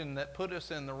motion that put us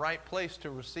in the right place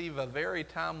to receive a very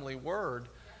timely word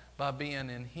by being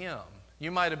in Him.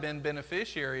 You might have been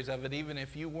beneficiaries of it even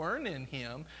if you weren't in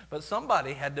Him, but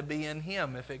somebody had to be in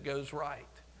Him if it goes right.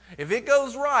 If it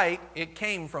goes right, it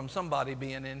came from somebody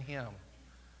being in Him.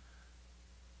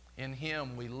 In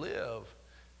Him we live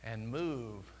and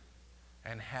move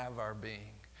and have our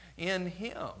being. In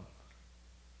Him,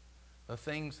 the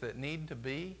things that need to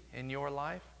be in your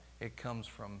life, it comes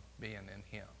from being in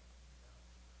Him.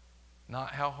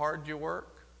 Not how hard you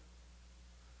work.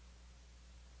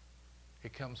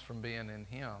 It comes from being in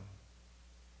Him.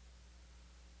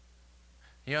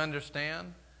 You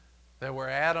understand that where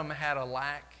Adam had a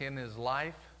lack in his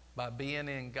life, by being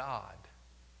in God,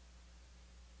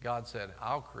 God said,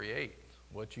 I'll create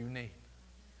what you need.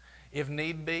 If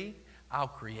need be, I'll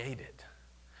create it.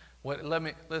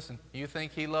 Listen, you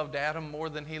think He loved Adam more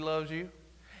than He loves you?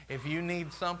 If you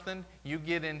need something, you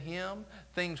get in Him,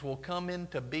 things will come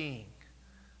into being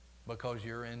because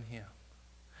you're in Him.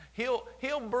 He'll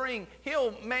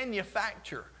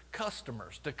manufacture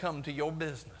customers to come to your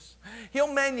business.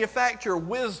 He'll manufacture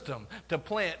wisdom to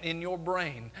plant in your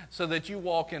brain so that you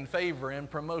walk in favor and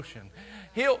promotion.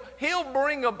 He'll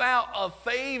bring about a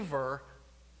favor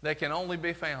that can only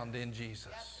be found in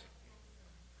Jesus.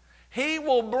 He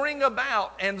will bring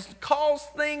about and cause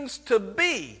things to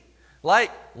be,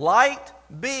 like light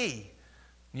be.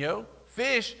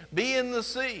 Fish be in the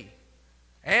sea.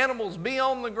 Animals be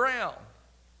on the ground.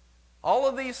 All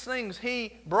of these things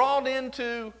He brought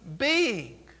into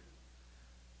being.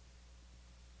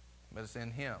 But it's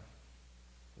in Him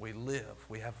we live.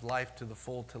 We have life to the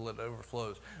full till it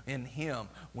overflows. In Him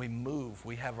we move.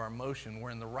 We have our motion. We're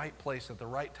in the right place at the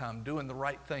right time, doing the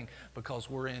right thing because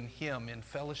we're in Him, in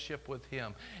fellowship with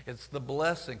Him. It's the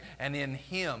blessing. And in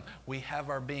Him we have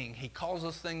our being. He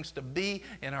causes things to be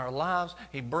in our lives.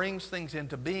 He brings things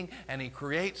into being, and He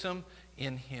creates them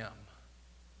in Him.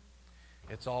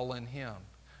 It's all in Him.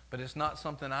 But it's not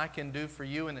something I can do for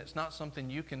you, and it's not something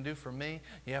you can do for me.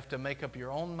 You have to make up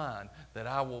your own mind that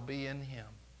I will be in Him.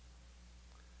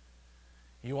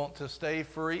 You want to stay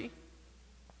free?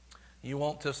 You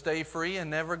want to stay free and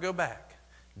never go back?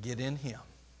 Get in Him.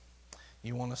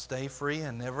 You want to stay free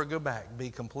and never go back? Be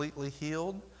completely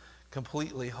healed,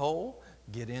 completely whole?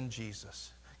 Get in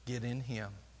Jesus. Get in Him.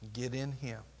 Get in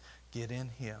Him. Get in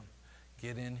Him.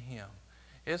 Get in Him.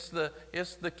 It's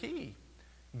the key.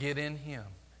 Get in Him.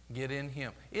 Get in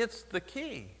Him. It's the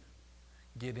key.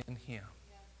 Get in Him.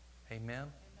 Yeah. Amen?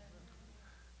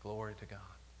 Glory to God.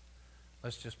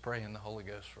 Let's just pray in the Holy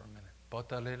Ghost for a minute.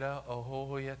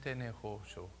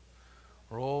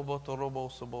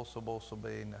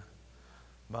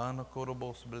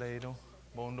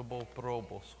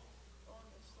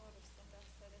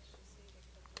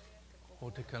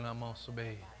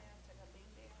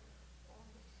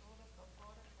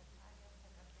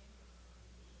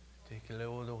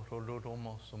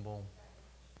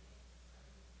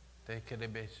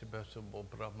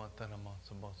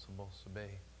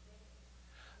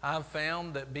 I've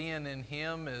found that being in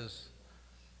Him is,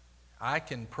 I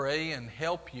can pray and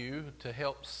help you to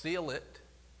help seal it,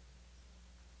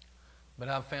 but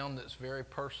I've found that it's very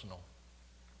personal.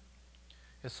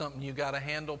 It's something you got to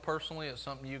handle personally. It's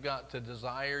something you got to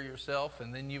desire yourself,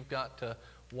 and then you've got to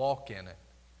walk in it.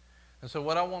 And so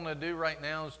what I want to do right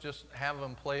now is just have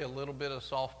them play a little bit of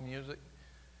soft music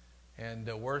and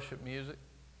worship music.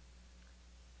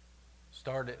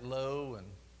 Start it low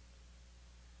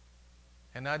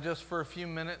and I just for a few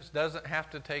minutes, doesn't have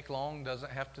to take long,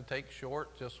 doesn't have to take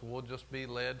short, we'll just be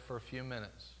led for a few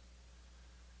minutes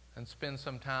and spend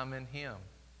some time in Him.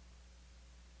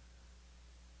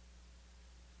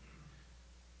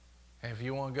 And if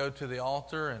you want to go to the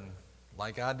altar and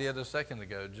like I did a second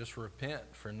ago, just repent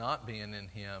for not being in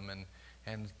Him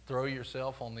and throw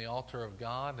yourself on the altar of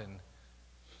God and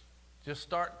just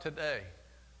start today.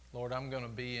 Lord, I'm going to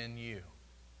be in You.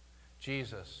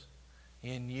 Jesus,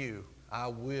 in You I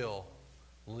will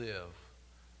live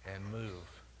and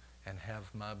move and have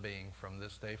my being from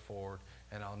this day forward,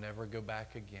 and I'll never go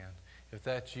back again. If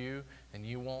that's you and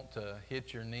you want to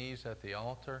hit your knees at the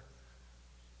altar,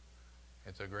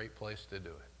 it's a great place to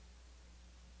do it.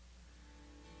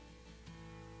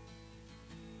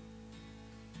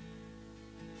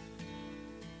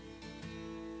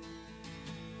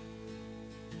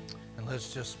 And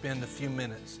Let's just spend a few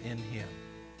minutes in Him.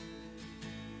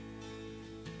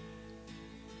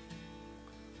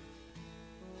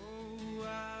 Oh,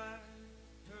 I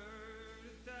heard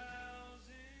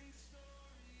 1,000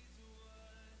 stories of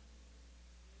what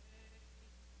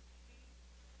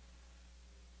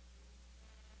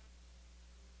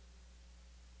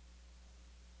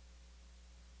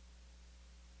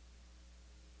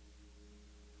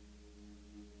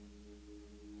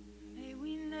may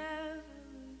we never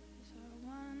lose our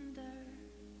wonder.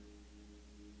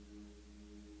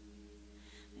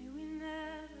 May we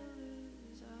never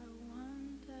lose our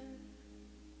wonder.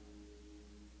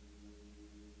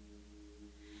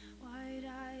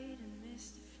 Wide-eyed and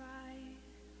mystified,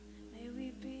 may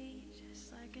we be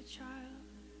just like a child,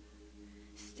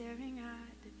 staring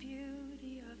at the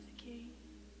beauty of the King.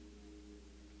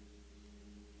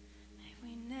 May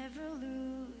we never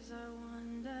lose our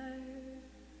wonder.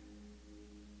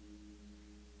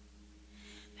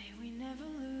 May we never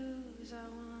lose our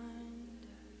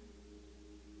wonder.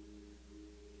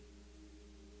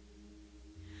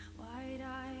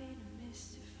 Wide-eyed and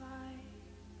mystified,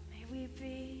 may we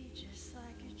be just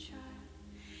like a child,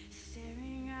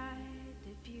 staring at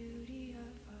the beauty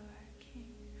of our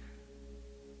King.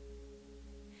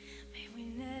 May we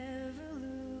never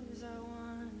lose our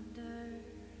wonder.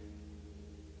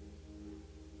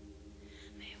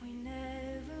 May we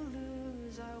never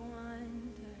lose our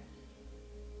wonder.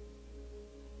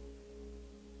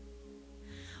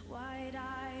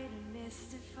 Wide-eyed and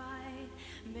mystified,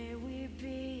 may we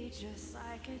be just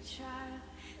like a child,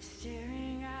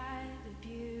 staring at the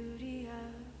beauty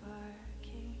of our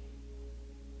King.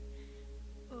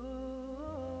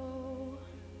 Oh,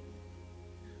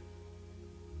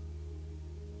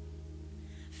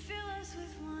 fill us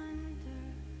with wonder.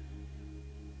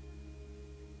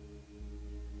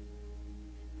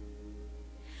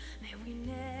 May we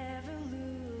never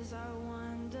lose our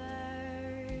wonder.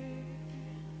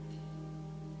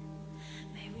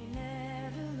 May we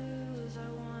never lose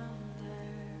our wonder.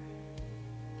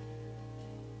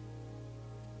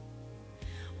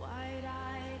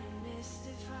 Wide-eyed and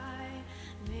mystified,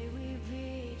 may we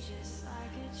be just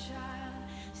like a child,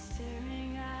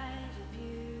 staring at the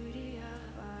beauty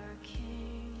of our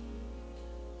King.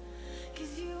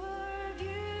 'Cause you are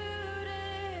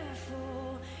beautiful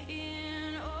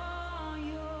in all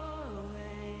your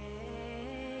ways,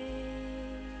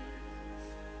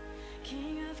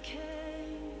 King of kings.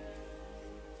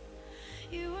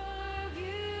 You are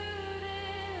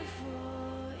beautiful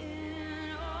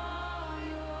in all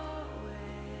your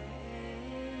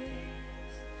ways.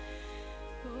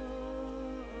 Oh,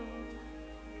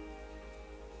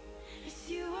 yes,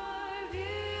 you are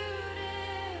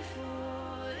beautiful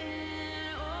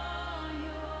in all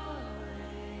your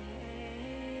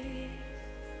ways.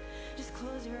 Just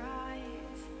close your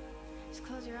eyes. Just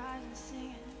close your eyes and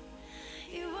sing it.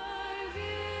 You are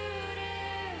beautiful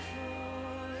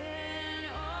in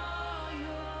all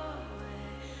your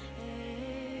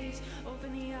ways.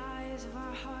 Open the eyes of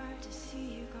our heart to see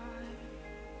you, God.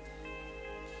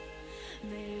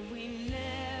 May we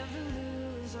never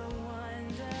lose our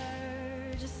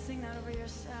wonder. Just sing that over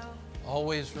yourself.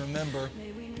 Always remember,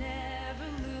 May we never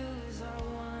lose our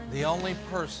wonder. the only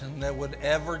person that would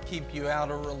ever keep you out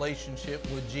of relationship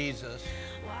with Jesus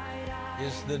Wide-eyed,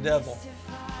 is the devil.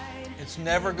 mystified, It's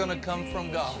never going to come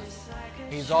from God.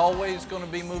 He's always going to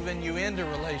be moving you into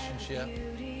relationship.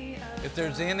 If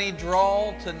there's any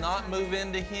draw to not move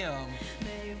into Him,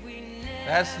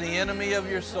 that's the enemy of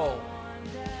your soul.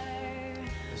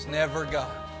 It's never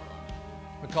God.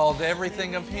 Because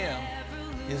everything of Him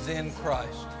is in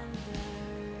Christ.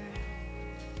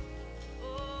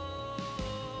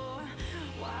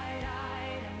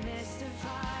 Wide-eyed and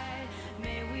mystified,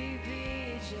 may we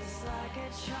be just like a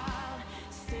child,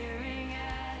 staring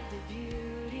at the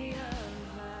beauty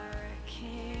of our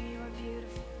King. You are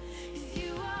beautiful. 'Cause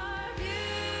you are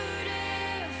beautiful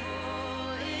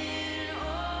in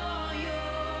all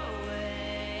your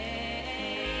ways.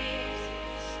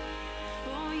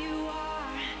 Oh, you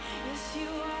are. Yes, you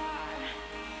are.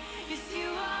 Yes, you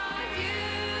are.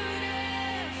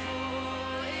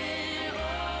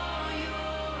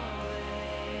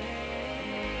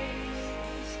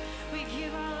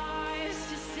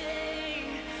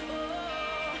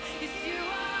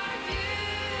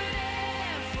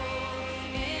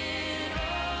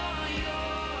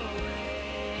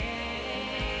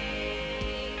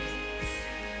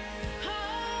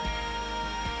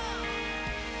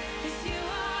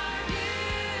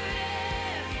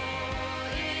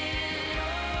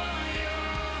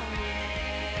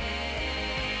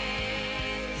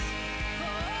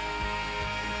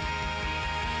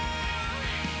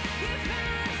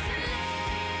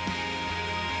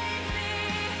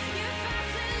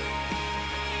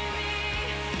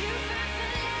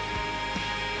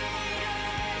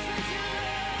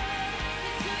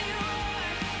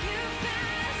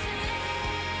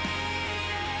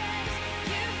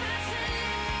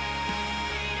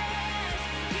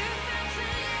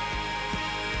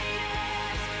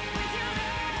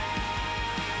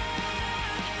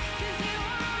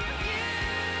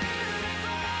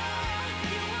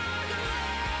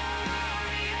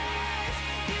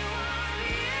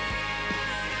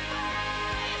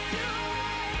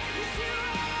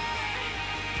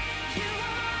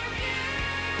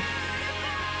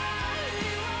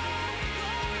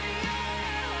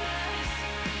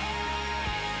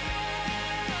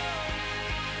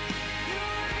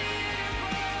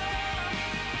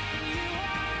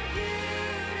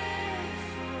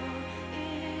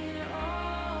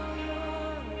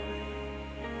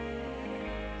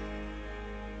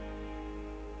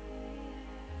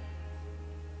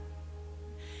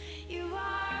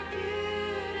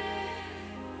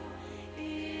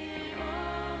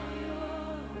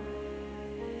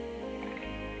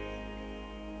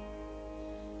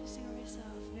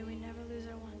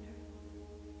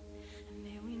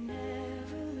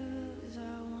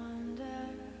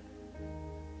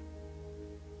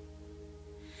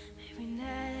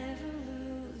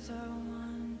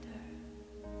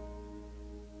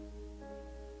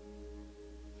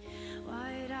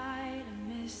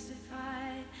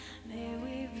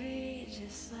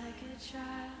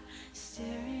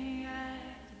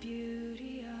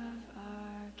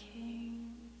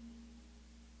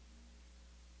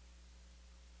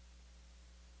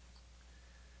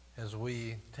 as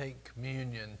we take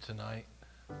communion tonight.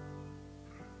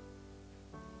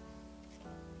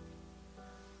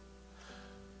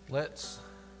 Let's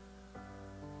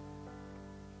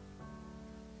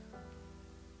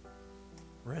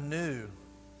renew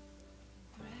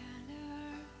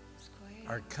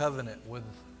our covenant with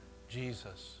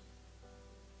Jesus.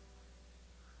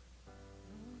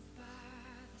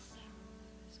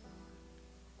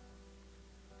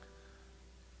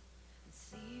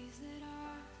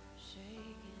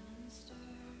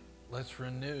 Let's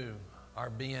renew our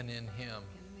being in Him.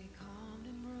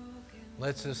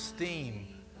 Let's esteem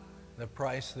the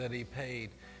price that He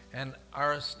paid. And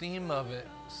our esteem of it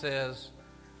says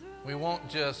we won't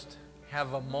just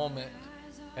have a moment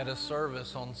at a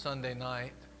service on Sunday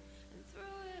night,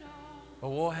 but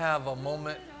we'll have a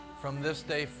moment from this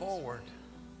day forward.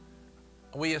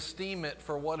 We esteem it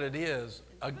for what it is,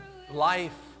 a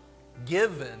life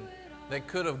given that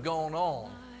could have gone on.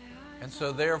 And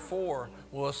so therefore,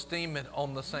 we'll esteem it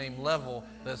on the same level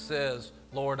that says,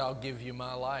 Lord, I'll give you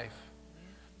my life.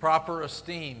 Proper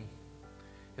esteem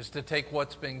is to take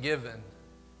what's been given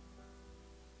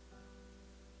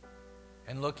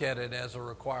and look at it as a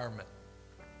requirement.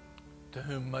 To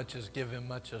whom much is given,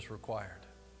 much is required.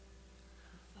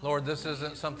 Lord, this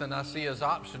isn't something I see as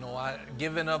optional.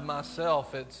 Giving of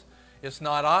myself, it's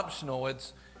not optional.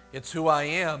 It's who I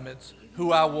am. It's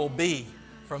who I will be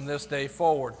from this day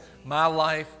forward. My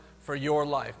life for your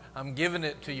life. I'm giving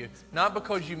it to you. Not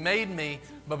because you made me,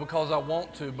 but because I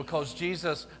want to. Because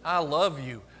Jesus, I love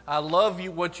you. I love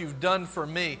you, what you've done for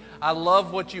me. I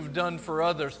love what you've done for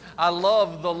others. I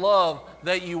love the love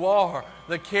that you are,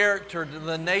 the character,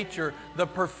 the nature, the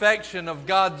perfection of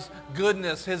God's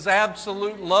goodness, His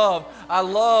absolute love. I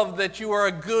love that you are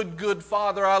a good, good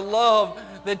Father. I love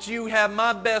that you have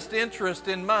my best interest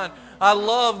in mind. I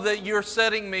love that you're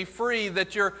setting me free,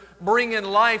 that you're bringing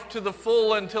life to the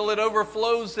full until it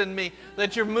overflows in me,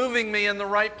 that you're moving me in the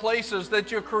right places,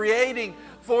 that you're creating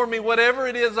for me whatever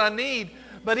it is I need.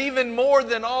 But even more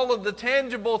than all of the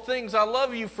tangible things, I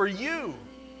love you for you.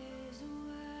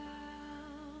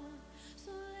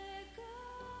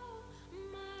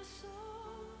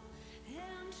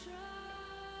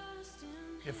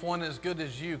 If one as good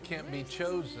as you can't be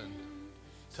chosen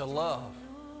to love,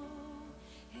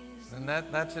 then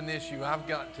that's an issue I've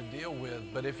got to deal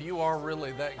with. But if you are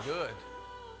really that good,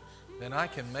 then I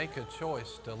can make a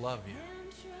choice to love you.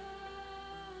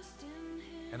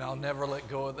 And I'll never let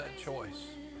go of that choice.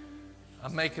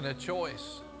 I'm making a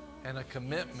choice and a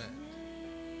commitment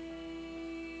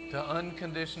to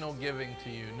unconditional giving to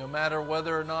you. No matter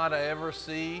whether or not I ever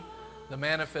see the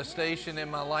manifestation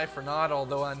in my life or not,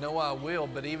 although I know I will,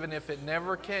 but even if it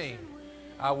never came,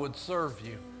 I would serve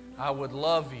you. I would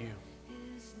love you.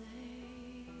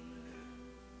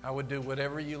 I would do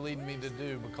whatever you lead me to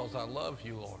do because I love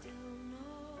you, Lord.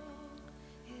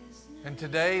 And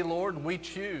today, Lord, we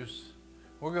choose.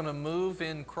 We're going to move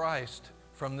in Christ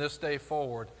from this day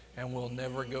forward, and we'll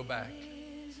never go back.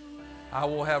 I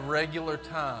will have regular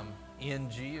time in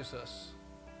Jesus,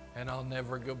 and I'll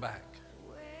never go back.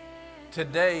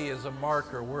 Today is a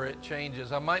marker where it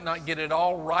changes. I might not get it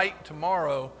all right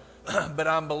tomorrow, but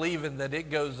I'm believing that it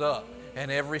goes up. And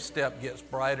every step gets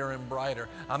brighter and brighter.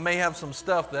 I may have some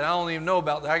stuff that I don't even know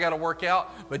about that I got to work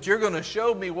out, but you're going to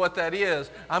show me what that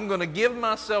is. I'm going to give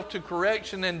myself to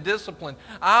correction and discipline.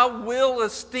 I will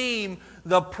esteem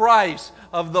the price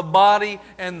of the body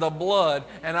and the blood,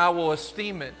 and I will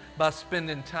esteem it by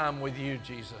spending time with you,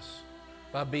 Jesus,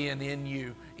 by being in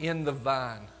you, in the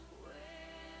vine.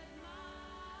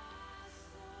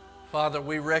 Father,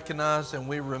 we recognize and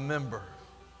we remember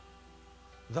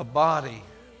the body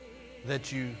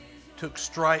that you took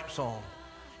stripes on,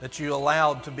 that you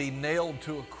allowed to be nailed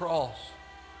to a cross,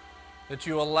 that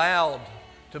you allowed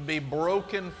to be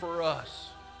broken for us,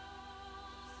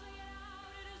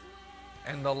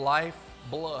 and the life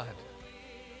blood,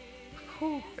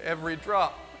 every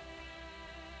drop,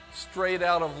 straight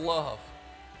out of love.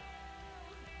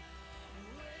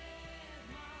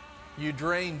 You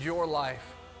drained your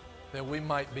life that we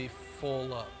might be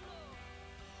full up.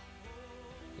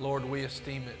 Lord, we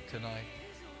esteem it tonight.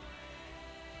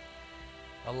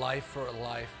 A life for a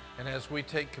life. And as we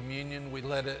take communion, we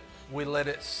let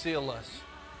it seal us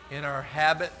in our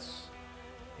habits,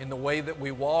 in the way that we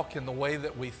walk, in the way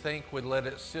that we think. We let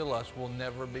it seal us. We'll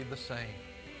never be the same.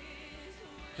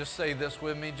 Just say this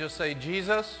with me. Just say,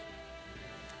 Jesus,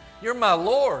 you're my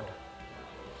Lord.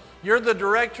 You're the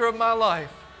director of my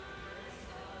life.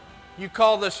 You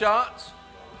call the shots,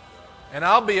 and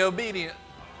I'll be obedient.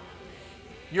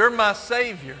 You're my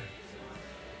Savior.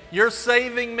 You're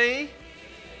saving me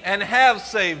and have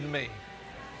saved me.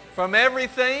 from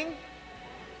everything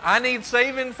I need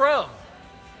saving from.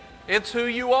 It's who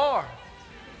you are.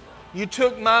 You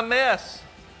took my mess,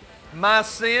 my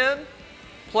sin,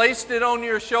 placed it on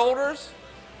your shoulders,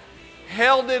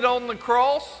 held it on the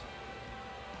cross,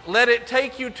 let it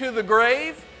take you to the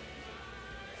grave,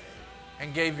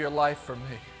 and gave your life for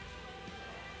me.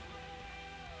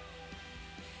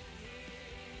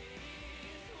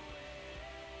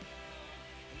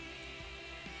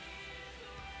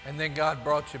 And then God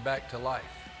brought you back to life.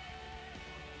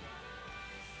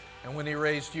 And when He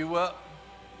raised you up,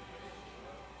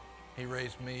 He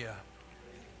raised me up.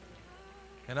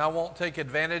 And I won't take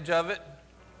advantage of it,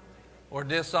 or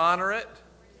dishonor it,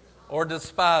 or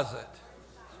despise it.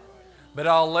 But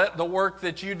I'll let the work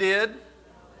that you did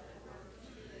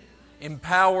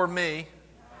empower me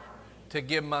to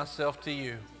give myself to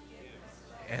you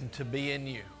and to be in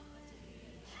you.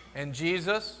 And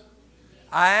Jesus,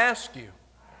 I ask you,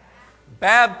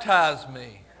 baptize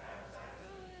me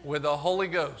with the Holy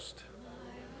Ghost.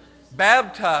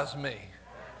 Baptize me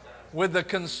with the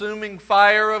consuming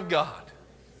fire of God,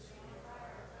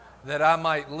 that I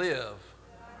might live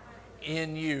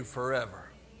in you forever.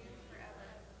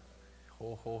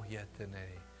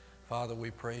 Father,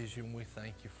 we praise you and we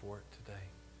thank you for it today.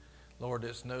 Lord,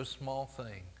 it's no small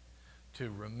thing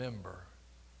to remember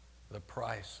the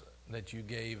price that you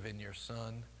gave in your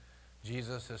Son.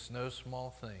 Jesus, it's no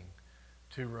small thing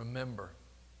to remember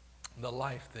the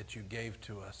life that you gave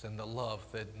to us and the love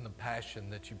and the passion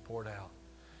that you poured out.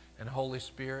 And Holy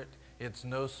Spirit, it's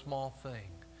no small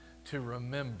thing to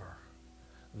remember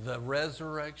the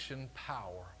resurrection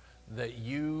power that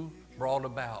you brought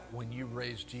about when you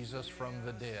raised Jesus from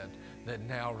the dead that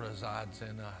now resides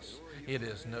in us. It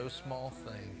is no small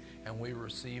thing, and we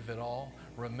receive it all,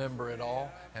 remember it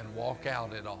all, and walk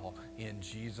out it all. In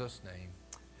Jesus' name,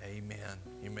 amen.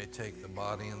 You may take the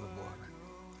body and the blood.